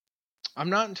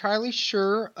not entirely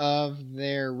sure of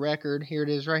their record. Here it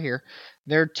is right here.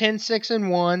 They're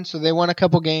 10-6-1, so they won a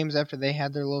couple games after they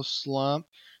had their little slump.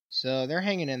 So they're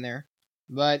hanging in there.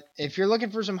 But if you're looking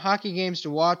for some hockey games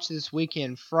to watch this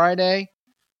weekend, Friday,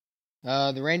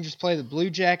 the Rangers play the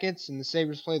Blue Jackets and the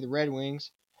Sabres play the Red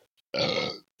Wings.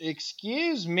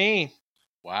 Excuse me.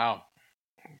 Wow.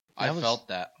 I felt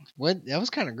that. What? That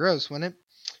was kind of gross, wasn't it?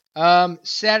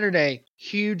 Saturday,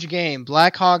 huge game.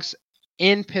 Blackhawks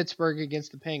in Pittsburgh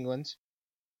against the Penguins.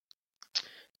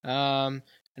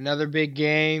 Another big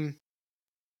game.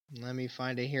 Let me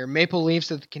find it here. Maple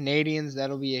Leafs at the Canadiens.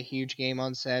 That'll be a huge game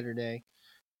on Saturday.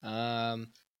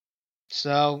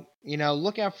 So,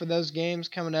 look out for those games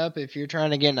coming up. If you're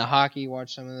trying to get into hockey,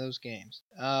 watch some of those games.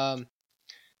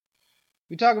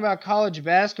 We talk about college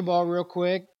basketball real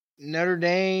quick. Notre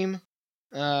Dame,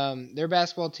 their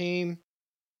basketball team,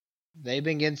 they've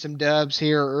been getting some dubs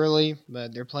here early,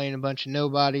 but they're playing a bunch of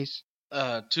nobodies.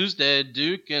 Tuesday,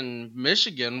 Duke and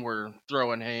Michigan were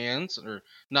throwing hands, or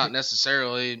not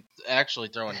necessarily actually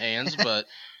throwing hands, but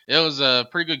it was a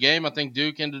pretty good game. I think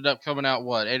Duke ended up coming out,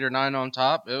 8 or 9 on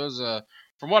top. It was,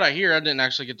 from what I hear, I didn't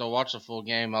actually get to watch the full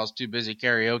game. I was too busy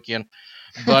karaokeing.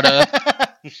 But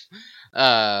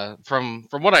from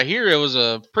what I hear, it was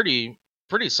a pretty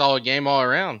solid game all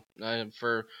around.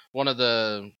 For one of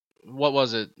the, what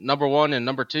was it, number 1 and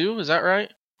number 2? Is that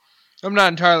right? I'm not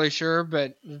entirely sure,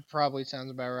 but it probably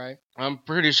sounds about right. I'm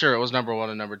pretty sure it was number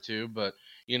 1 and number 2, but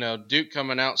Duke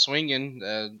coming out swinging,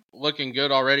 looking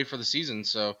good already for the season,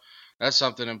 so that's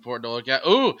something important to look at.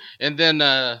 Ooh, and then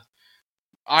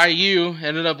IU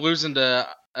ended up losing to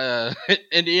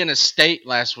Indiana State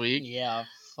last week. Yeah,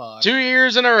 fuck. 2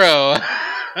 years in a row,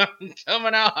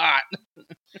 coming out hot.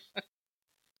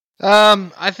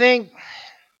 I think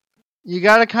you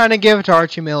got to kind of give it to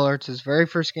Archie Miller. It's his very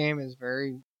first game. His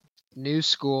very new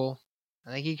school.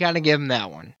 I think you kind of give him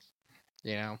that one,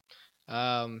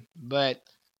 but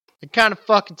it kind of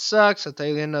fucking sucks that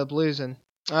they end up losing.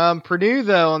 Purdue,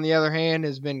 though, on the other hand,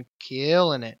 has been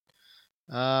killing it.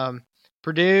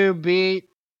 Purdue beat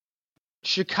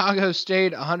Chicago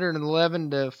State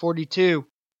 111-42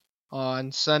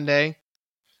 on Sunday.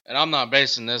 And I'm not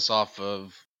basing this off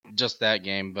of just that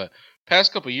game, but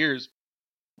past couple years,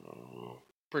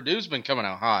 Purdue's been coming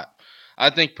out hot. I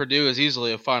think Purdue is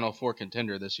easily a Final Four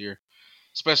contender this year,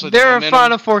 especially the They're a momentum.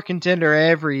 Final Four contender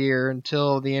every year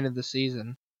until the end of the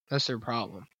season. That's their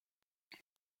problem.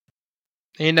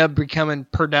 They end up becoming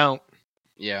Purdue.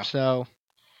 Yeah. So,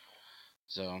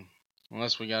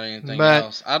 unless we got anything But,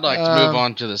 else, I'd like to move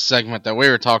on to the segment that we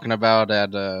were talking about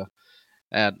at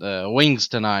Wings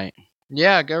tonight.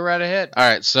 yeah, go right ahead. All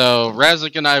right, so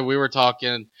Razik and I, we were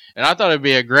talking, and I thought it'd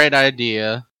be a great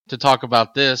idea to talk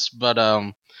about this. But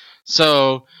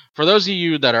so for those of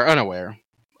you that are unaware,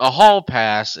 a hall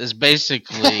pass is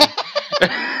basically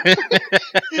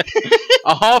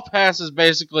a hall pass is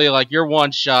basically like your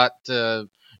one shot to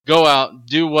go out,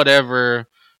 do whatever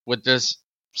with this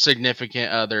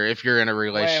significant other if you're in a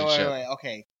relationship. Wait.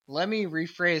 Okay, let me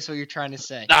rephrase what you're trying to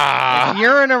say. Ah, If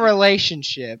you're in a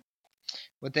relationship,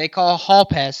 what they call a hall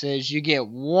pass is you get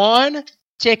one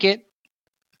ticket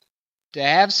to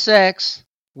have sex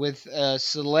with a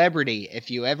celebrity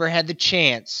if you ever had the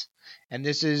chance. And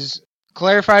this is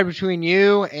clarified between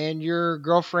you and your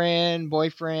girlfriend,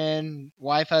 boyfriend,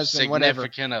 wife, husband, whatever.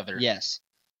 significant other. Yes.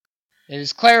 It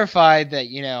is clarified that,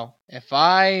 if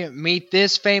I meet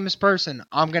this famous person,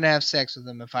 I'm going to have sex with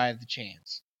them if I have the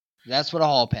chance. That's what a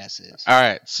hall pass is. All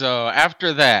right, so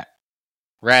after that,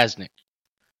 Raznik,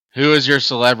 who is your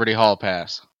celebrity hall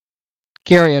pass?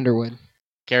 Carrie Underwood.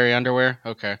 Carrie Underwear?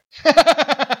 Okay.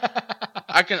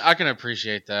 I can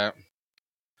appreciate that.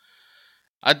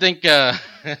 I think I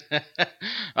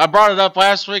brought it up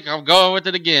last week. I'm going with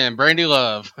it again. Brandy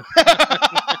Love.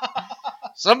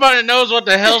 Somebody knows what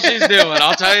the hell she's doing.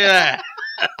 I'll tell you that.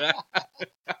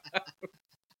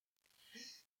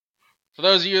 For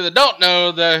those of you that don't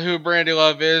know who Brandy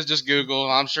Love is, just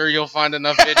Google. I'm sure you'll find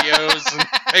enough videos and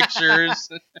pictures,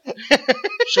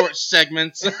 short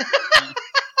segments,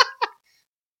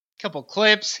 Couple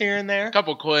clips here and there.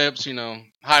 couple clips,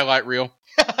 highlight reel.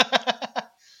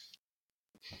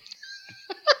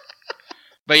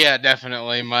 But yeah,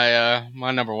 definitely my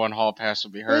number one hall pass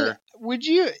would be her. Would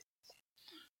you?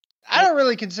 I don't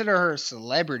really consider her a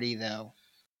celebrity, though.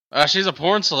 She's a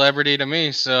porn celebrity to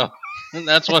me, so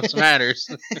that's what matters.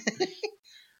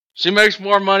 She makes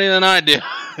more money than I do.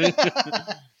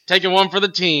 Taking one for the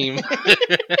team.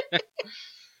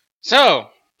 So,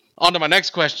 on to my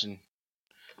next question.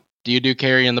 Do you do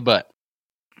Carrie in the butt?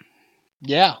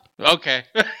 Yeah. Okay.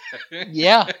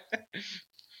 Yeah.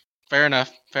 Fair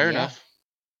enough. Fair Yeah. enough.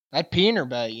 I'd pee in her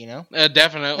butt,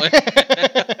 Definitely.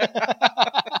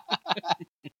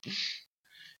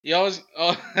 You always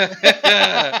got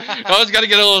to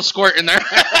get a little squirt in there.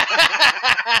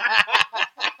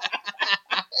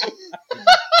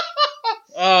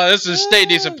 Oh, this is Stay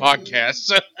Decent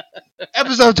Podcast.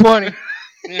 Episode 20.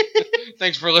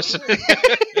 Thanks for listening.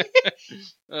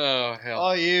 Oh, hell.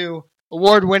 All you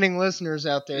award-winning listeners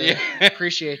out there, Yeah.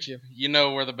 appreciate you. You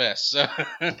know we're the best. So.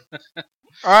 All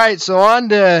right, so on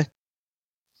to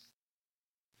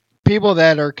people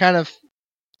that are kind of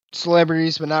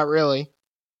celebrities, but not really.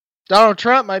 Donald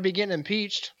Trump might be getting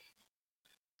impeached.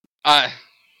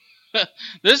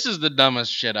 This is the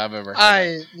dumbest shit I've ever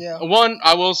heard. Yeah. One,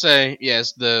 I will say,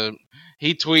 yes,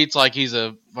 he tweets like he's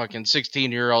a fucking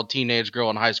 16-year-old teenage girl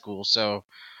in high school. So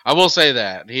I will say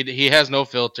that he has no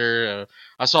filter.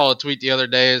 I saw a tweet the other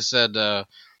day that said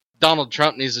Donald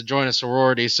Trump needs to join a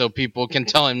sorority so people can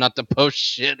tell him not to post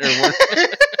shit or whatever.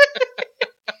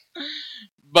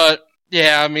 But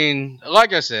yeah, I mean,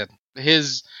 like I said,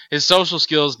 his social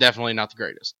skills definitely not the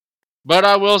greatest. But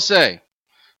I will say,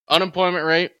 unemployment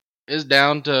rate is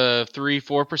down to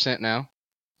 3-4% now.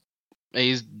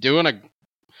 He's doing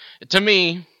to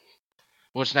me,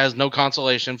 which has no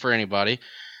consolation for anybody,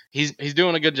 he's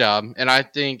doing a good job, and I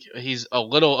think he's a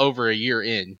little over a year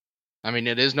in. I mean,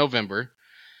 it is November.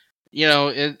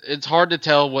 It's hard to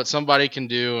tell what somebody can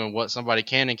do and what somebody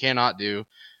can and cannot do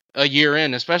a year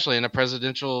in, especially in a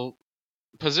presidential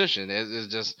position.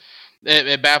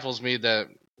 It baffles me that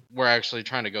we're actually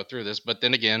trying to go through this. But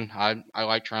then again, I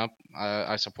like Trump.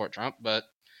 I support Trump, but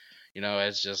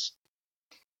it's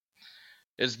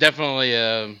definitely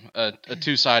a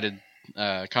two-sided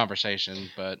conversation.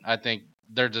 But I think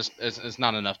it's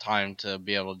not enough time to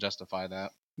be able to justify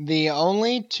that. The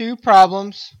only two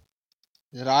problems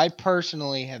that I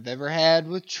personally have ever had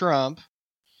with Trump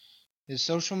is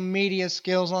social media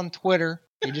skills on Twitter.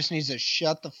 He just needs to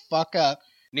shut the fuck up.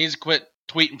 Needs to quit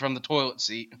tweeting from the toilet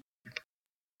seat.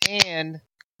 And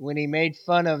when he made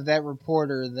fun of that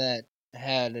reporter that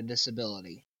had a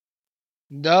disability.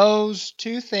 Those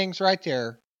two things right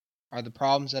there are the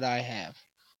problems that I have.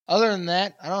 Other than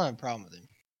that, I don't have a problem with him.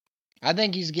 I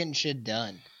think he's getting shit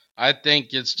done. I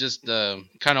think it's just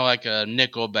kind of like a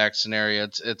Nickelback scenario.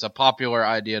 It's a popular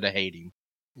idea to hate him.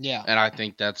 Yeah. And I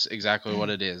think that's exactly what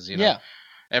it is. You know,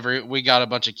 we got a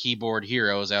bunch of keyboard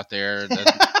heroes out there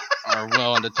that are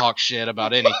willing to talk shit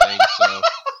about anything. So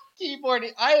keyboard.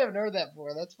 I haven't heard that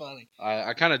before. That's funny.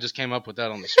 I kind of just came up with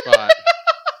that on the spot.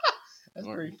 That's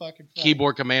pretty fucking funny.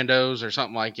 Keyboard commandos or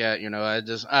something like that. You know,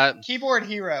 keyboard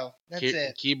hero. That's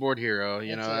it. Keyboard hero.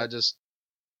 You That's know, it.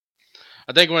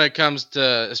 I think when it comes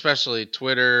to especially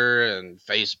Twitter and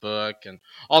Facebook and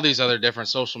all these other different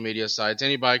social media sites,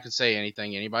 anybody can say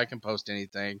anything. Anybody can post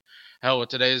anything. Hell, with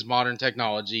today's modern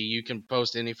technology, you can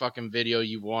post any fucking video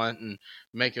you want and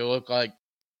make it look like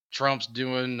Trump's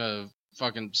doing a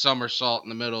fucking somersault in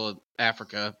the middle of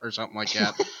Africa or something like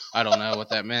that. I don't know what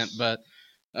that meant, but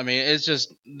I mean, it's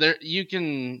just there. You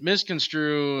can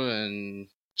misconstrue and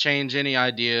change any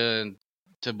idea and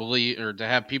to believe or to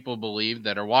have people believe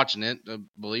that are watching it to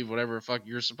believe whatever the fuck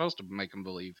you're supposed to make them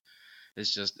believe.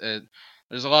 It's just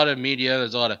there's a lot of media,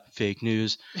 there's a lot of fake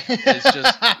news. It's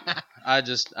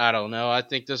just I don't know. I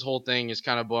think this whole thing is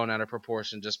kind of blown out of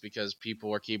proportion just because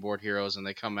people are keyboard heroes and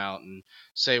they come out and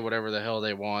say whatever the hell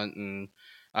they want, and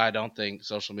I don't think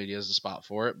social media is the spot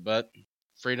for it, but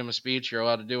freedom of speech, you're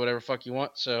allowed to do whatever the fuck you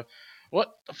want. So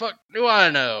what the fuck do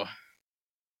I know?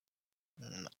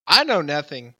 I know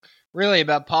nothing really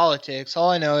about politics. All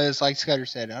I know is, like Scudder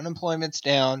said, unemployment's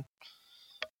down.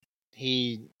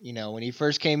 He, when he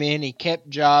first came in, he kept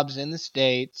jobs in the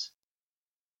States.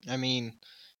 I mean,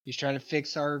 he's trying to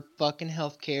fix our fucking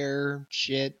healthcare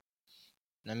shit.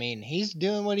 I mean, he's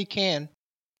doing what he can.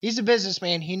 He's a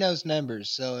businessman. He knows numbers.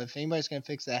 So if anybody's going to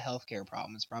fix that healthcare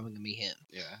problem, it's probably going to be him.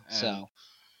 Yeah. So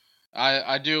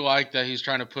I do like that he's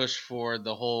trying to push for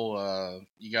the whole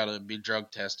you got to be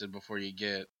drug tested before you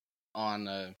get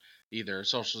on either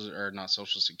not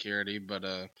social security, but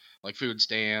like food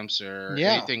stamps or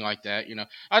anything like that. You know,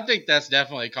 I think that's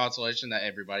definitely a consolation that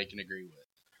everybody can agree with,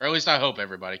 or at least I hope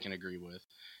everybody can agree with.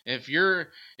 If you're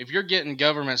getting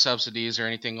government subsidies or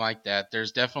anything like that,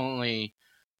 there's definitely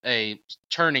a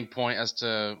turning point as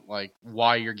to like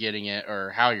why you're getting it or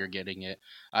how you're getting it.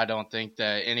 I don't think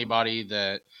that anybody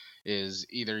that is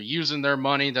either using their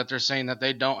money that they're saying that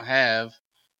they don't have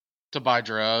to buy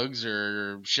drugs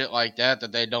or shit like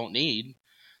that they don't need.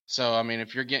 So, I mean,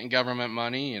 if you're getting government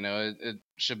money, it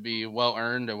should be well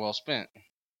earned and well spent.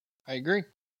 I agree.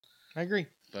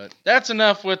 But that's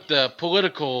enough with the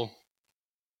political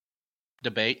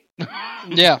debate.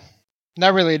 Yeah.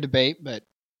 Not really a debate, but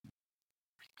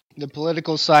the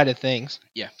political side of things.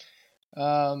 Yeah.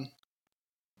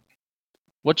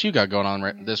 What you got going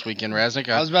on this weekend, Raznik?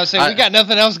 I was about to say, we got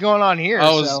nothing else going on here.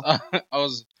 I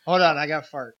was. Hold on, I got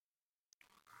fart.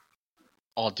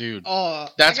 Oh, dude. Oh,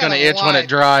 that's going to itch when it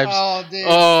drives. Oh, dude.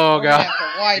 Oh, God. I have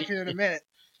to wipe here in a minute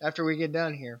after we get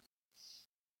done here.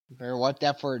 You better wipe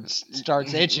that before it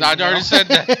starts itching. I'd already said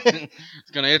that.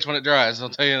 It's going to itch when it dries, I'll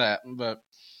tell you that. But,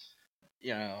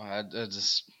 I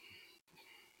just...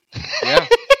 Yeah.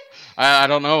 I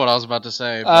don't know what I was about to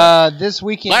say. This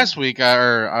weekend... Last week, I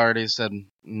already said...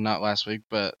 Not last week,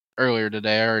 but earlier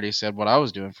today, I already said what I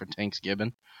was doing for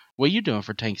Thanksgiving. What are you doing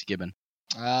for Thanksgiving?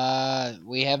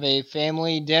 We have a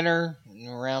family dinner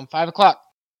around 5 o'clock.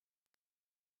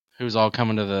 Who's all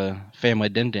coming to the family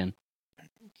din-din?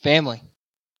 Family.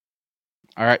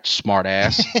 All right, smart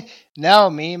ass. No,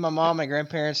 me, my mom, my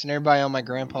grandparents, and everybody on my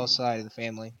grandpa's side of the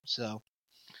family. So,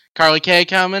 Carly K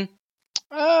coming?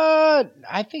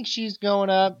 I think she's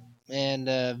going up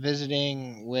and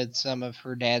visiting with some of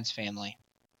her dad's family.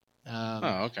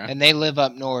 Okay. And they live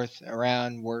up north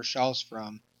around where Shaw's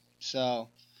from. So,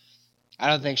 I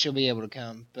don't think she'll be able to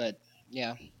come. But,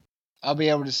 yeah. I'll be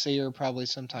able to see her probably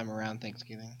sometime around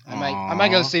Thanksgiving. I might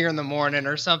go see her in the morning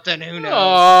or something. Who knows?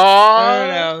 Aww.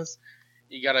 Who knows?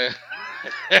 You gotta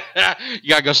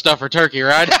go stuff her turkey,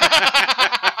 right?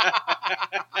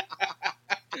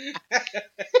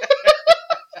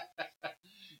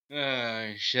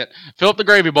 Shit. Fill up the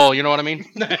gravy bowl, you know what I mean?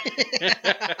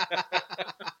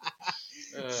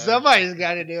 Somebody's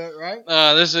got to do it, right?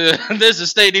 This is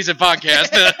Stay Decent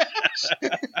Podcast.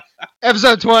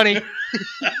 Episode 20.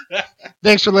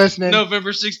 Thanks for listening.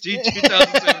 November 16,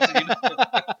 2017.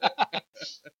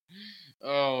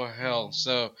 Oh, hell.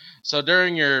 So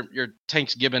during your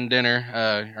Thanksgiving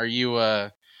dinner, are you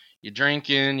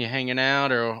drinking, you hanging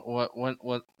out, or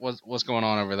what's going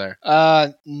on over there?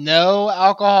 No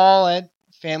alcohol at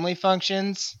family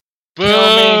functions. Boo!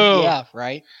 Yeah,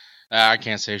 right. I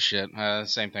can't say shit.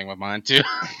 Same thing with mine too.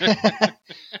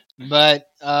 But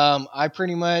I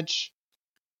pretty much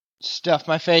stuff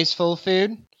my face full of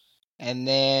food, and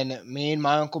then me and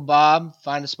my Uncle Bob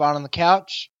find a spot on the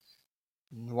couch,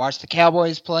 watch the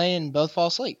Cowboys play, and both fall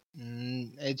asleep.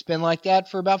 And it's been like that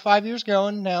for about 5 years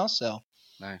going now. So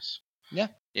nice. Yeah.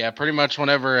 Yeah, pretty much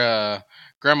whenever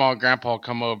Grandma and Grandpa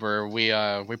come over, we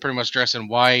pretty much dress in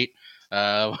white.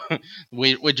 Uh,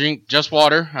 we drink just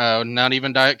water, not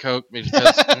even Diet Coke,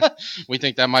 because we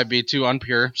think that might be too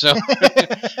unpure. So,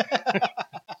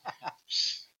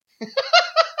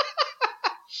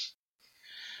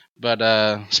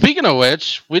 but speaking of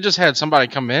which, we just had somebody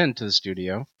come into the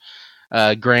studio.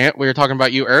 Grant, we were talking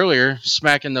about you earlier,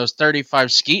 smacking those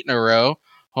 35 skeet in a row,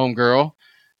 homegirl.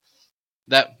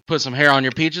 That put some hair on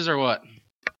your peaches or what?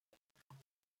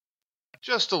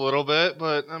 Just a little bit,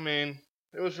 but I mean,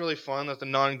 it was really fun that the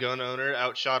non-gun owner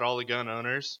outshot all the gun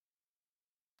owners.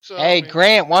 So, Hey, I mean,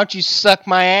 Grant, why don't you suck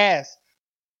my ass?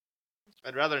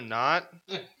 I'd rather not.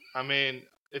 I mean,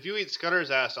 if you eat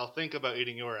Scudder's ass, I'll think about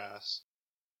eating your ass.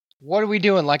 What are we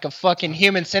doing? Like a fucking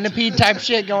human centipede type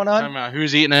shit going Talking on? about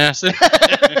who's eating ass.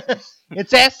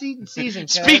 It's ass eating season.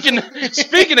 cuz. Speaking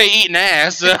of eating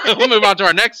ass, we'll move on to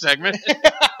our next segment.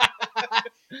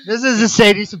 This is a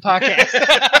Sadie's podcast.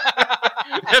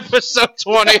 Episode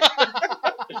 20.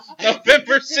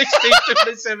 November 16th,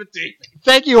 2017.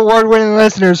 Thank you, award-winning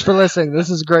listeners, for listening.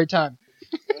 This is a great time.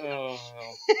 Oh.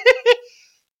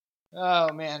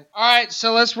 Oh, man. All right,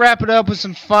 so let's wrap it up with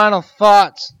some final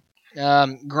thoughts.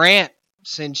 Grant,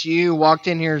 since you walked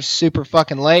in here super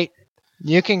fucking late,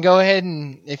 you can go ahead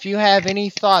and, if you have any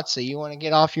thoughts that you want to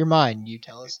get off your mind, you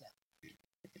tell us now.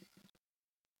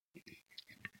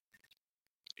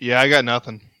 Yeah, I got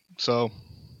nothing. So,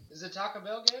 Is the Taco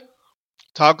Bell good?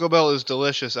 Taco Bell is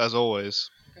delicious as always.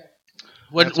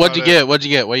 That's What'd you about get? What'd you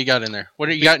get? What you got in there? What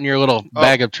do you got in your little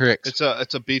bag of tricks?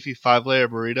 It's a beefy 5-layer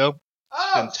burrito.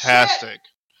 Oh, Fantastic.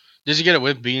 Did you get it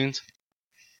with beans?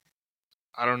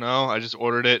 I don't know. I just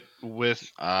ordered it with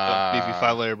a beefy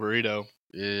 5-layer burrito.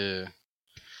 Yeah.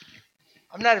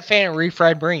 I'm not a fan of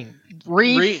refried beans.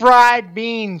 Refried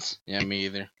beans. Yeah, me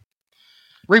either.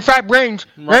 Refried beans.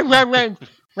 Refried beans.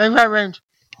 Refried beans.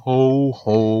 Ho,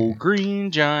 ho,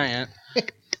 green giant.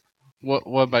 What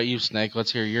about you, Snake?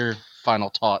 Let's hear your final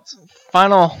thoughts.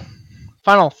 Final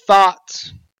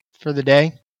thoughts for the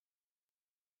day.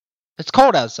 It's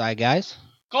cold outside, guys.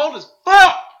 Cold as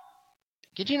fuck!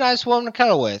 Get you a nice woman to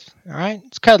cuddle with. All right?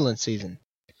 It's cuddling season.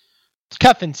 It's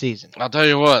cuffing season. I'll tell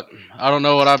you what. I don't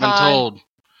know what I've been Time. told.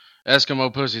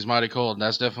 Eskimo pussy's mighty cold.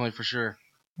 That's definitely for sure.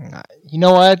 You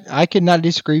know what? I could not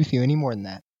disagree with you any more than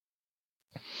that.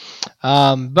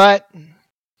 But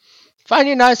find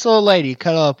you a nice little lady to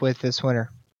cuddle up with this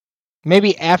winter.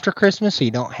 Maybe after Christmas, so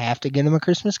you don't have to get them a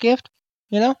Christmas gift.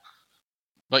 You know?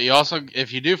 But you also,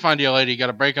 if you do find you a lady, you got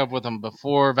to break up with them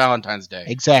before Valentine's Day.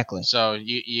 Exactly. So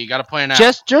you got to plan out.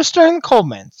 Just during the cold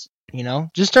months, you know,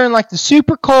 just during like the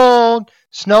super cold,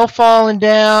 snow falling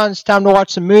down, it's time to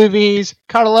watch some movies,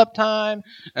 cuddle up time.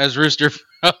 As Rooster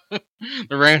from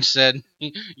the ranch said,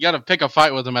 you got to pick a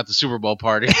fight with them at the Super Bowl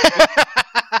party.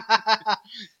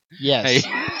 Yes.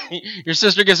 Hey, your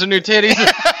sister gets some new titties.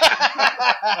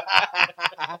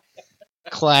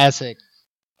 Classic.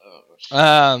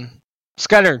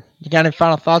 Scudder, you got any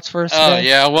final thoughts for us Oh today?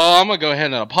 yeah, well I'm gonna go ahead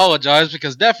and apologize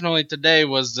because definitely today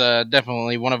was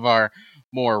definitely one of our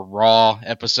more raw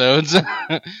episodes. This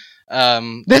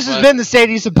has been the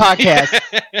Sadie's Podcast,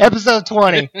 episode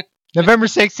 20, November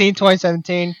 16,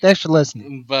 2017. Thanks for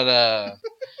listening. But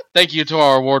thank you to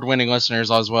our award-winning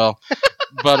listeners as well.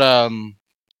 But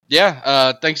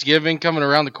yeah, Thanksgiving coming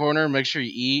around the corner. Make sure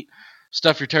you eat,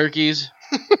 stuff your turkeys.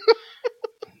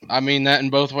 I mean that in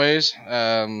both ways.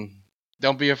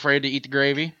 Don't be afraid to eat the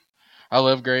gravy. I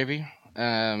love gravy.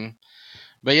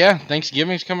 But yeah,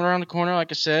 Thanksgiving's coming around the corner,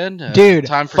 like I said. Dude,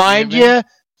 time for find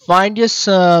you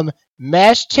some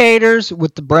mashed taters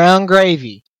with the brown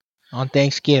gravy on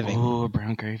Thanksgiving. Ooh,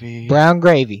 brown gravy. Brown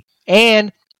gravy.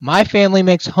 And my family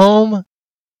makes homemade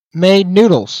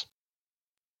noodles.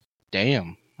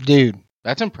 Damn, Dude,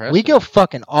 that's impressive. we go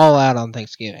fucking all out on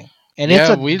Thanksgiving. And it's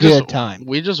a good time.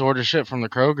 We just order shit from the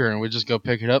Kroger and we just go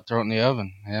pick it up, throw it in the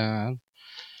oven. Yeah.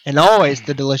 And always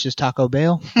the delicious Taco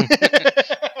Bell.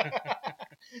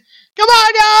 Come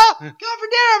on, y'all! Come for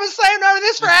dinner. I've been slaving over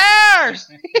this for hours.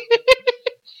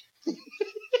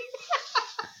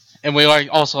 And we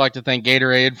also like to thank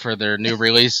Gatorade for their new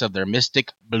release of their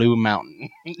Mystic Blue Mountain.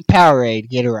 Powerade,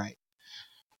 get it right.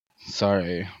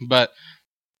 Sorry, but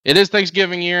it is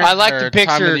Thanksgiving year. I like or to time of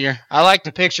picture. the year. I like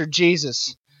to picture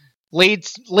Jesus. Lead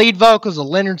vocals of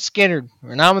Leonard Skinner,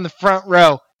 and I'm in the front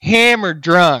row, hammered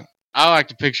drunk. I like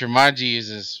to picture my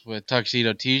Jesus with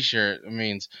tuxedo T-shirt. It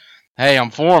means, hey, I'm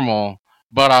formal,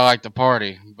 but I like to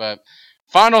party. But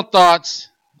final thoughts,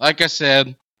 like I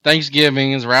said,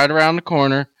 Thanksgiving is right around the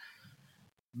corner.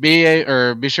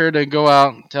 be sure to go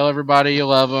out, tell everybody you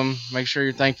love them, make sure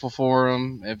you're thankful for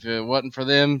them. If it wasn't for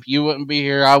them, you wouldn't be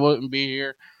here. I wouldn't be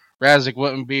here. Razik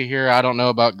wouldn't be here. I don't know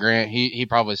about Grant. He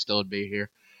probably still would be here.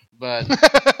 But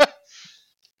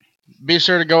be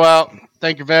sure to go out,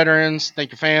 thank your veterans,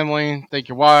 thank your family, thank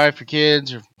your wife, your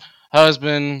kids, your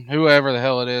husband, whoever the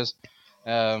hell it is.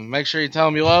 Make sure you tell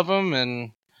them you love them,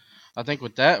 and I think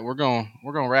with that we're gonna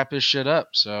wrap this shit up.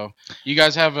 So you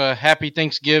guys have a happy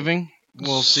Thanksgiving.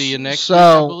 We'll see you next week,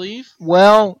 I believe.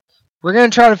 Well, we're gonna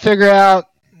try to figure out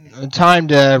a time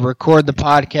to record the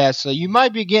podcast. So you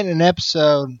might be getting an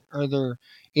episode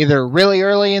either really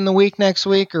early in the week next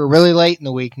week or really late in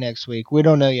the week next week. We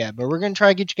don't know yet, but we're going to try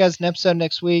to get you guys an episode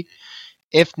next week.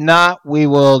 If not, we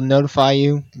will notify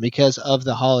you because of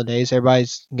the holidays.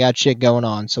 Everybody's got shit going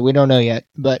on, so we don't know yet.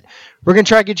 But we're going to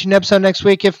try to get you an episode next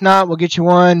week. If not, we'll get you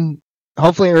one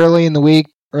hopefully early in the week,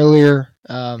 earlier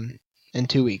in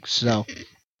 2 weeks. So,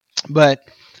 but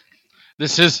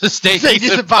this is the Stay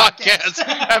Decent Podcast,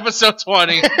 episode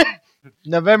 20.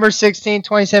 November 16,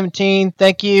 2017.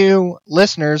 Thank you,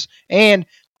 listeners. And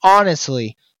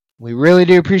honestly, we really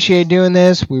do appreciate doing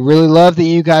this. We really love that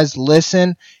you guys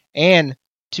listen. And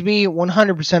to be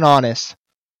 100% honest,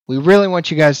 we really want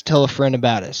you guys to tell a friend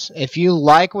about us. If you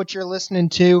like what you're listening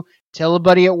to, tell a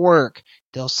buddy at work.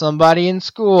 Tell somebody in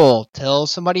school. Tell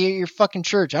somebody at your fucking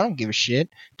church. I don't give a shit.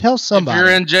 Tell somebody. If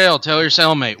you're in jail, tell your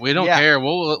cellmate. We don't care.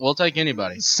 We'll take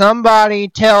anybody. Somebody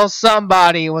tell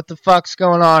somebody what the fuck's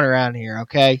going on around here,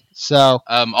 okay? So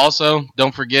also,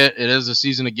 don't forget, it is a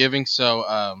season of giving,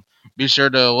 so be sure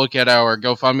to look at our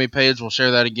GoFundMe page. We'll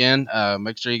share that again.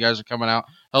 Make sure you guys are coming out.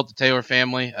 Help the Taylor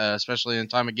family, especially in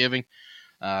time of giving.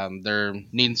 They're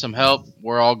needing some help.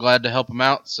 We're all glad to help them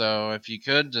out. So if you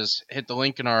could, just hit the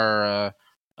link in our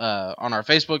on our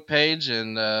Facebook page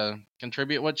and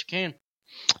contribute what you can.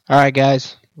 All right,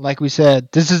 guys. Like we said,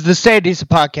 this is the Stay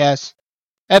Decent Podcast,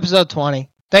 episode 20.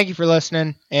 Thank you for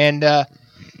listening, and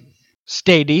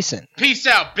stay decent. Peace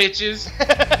out, bitches.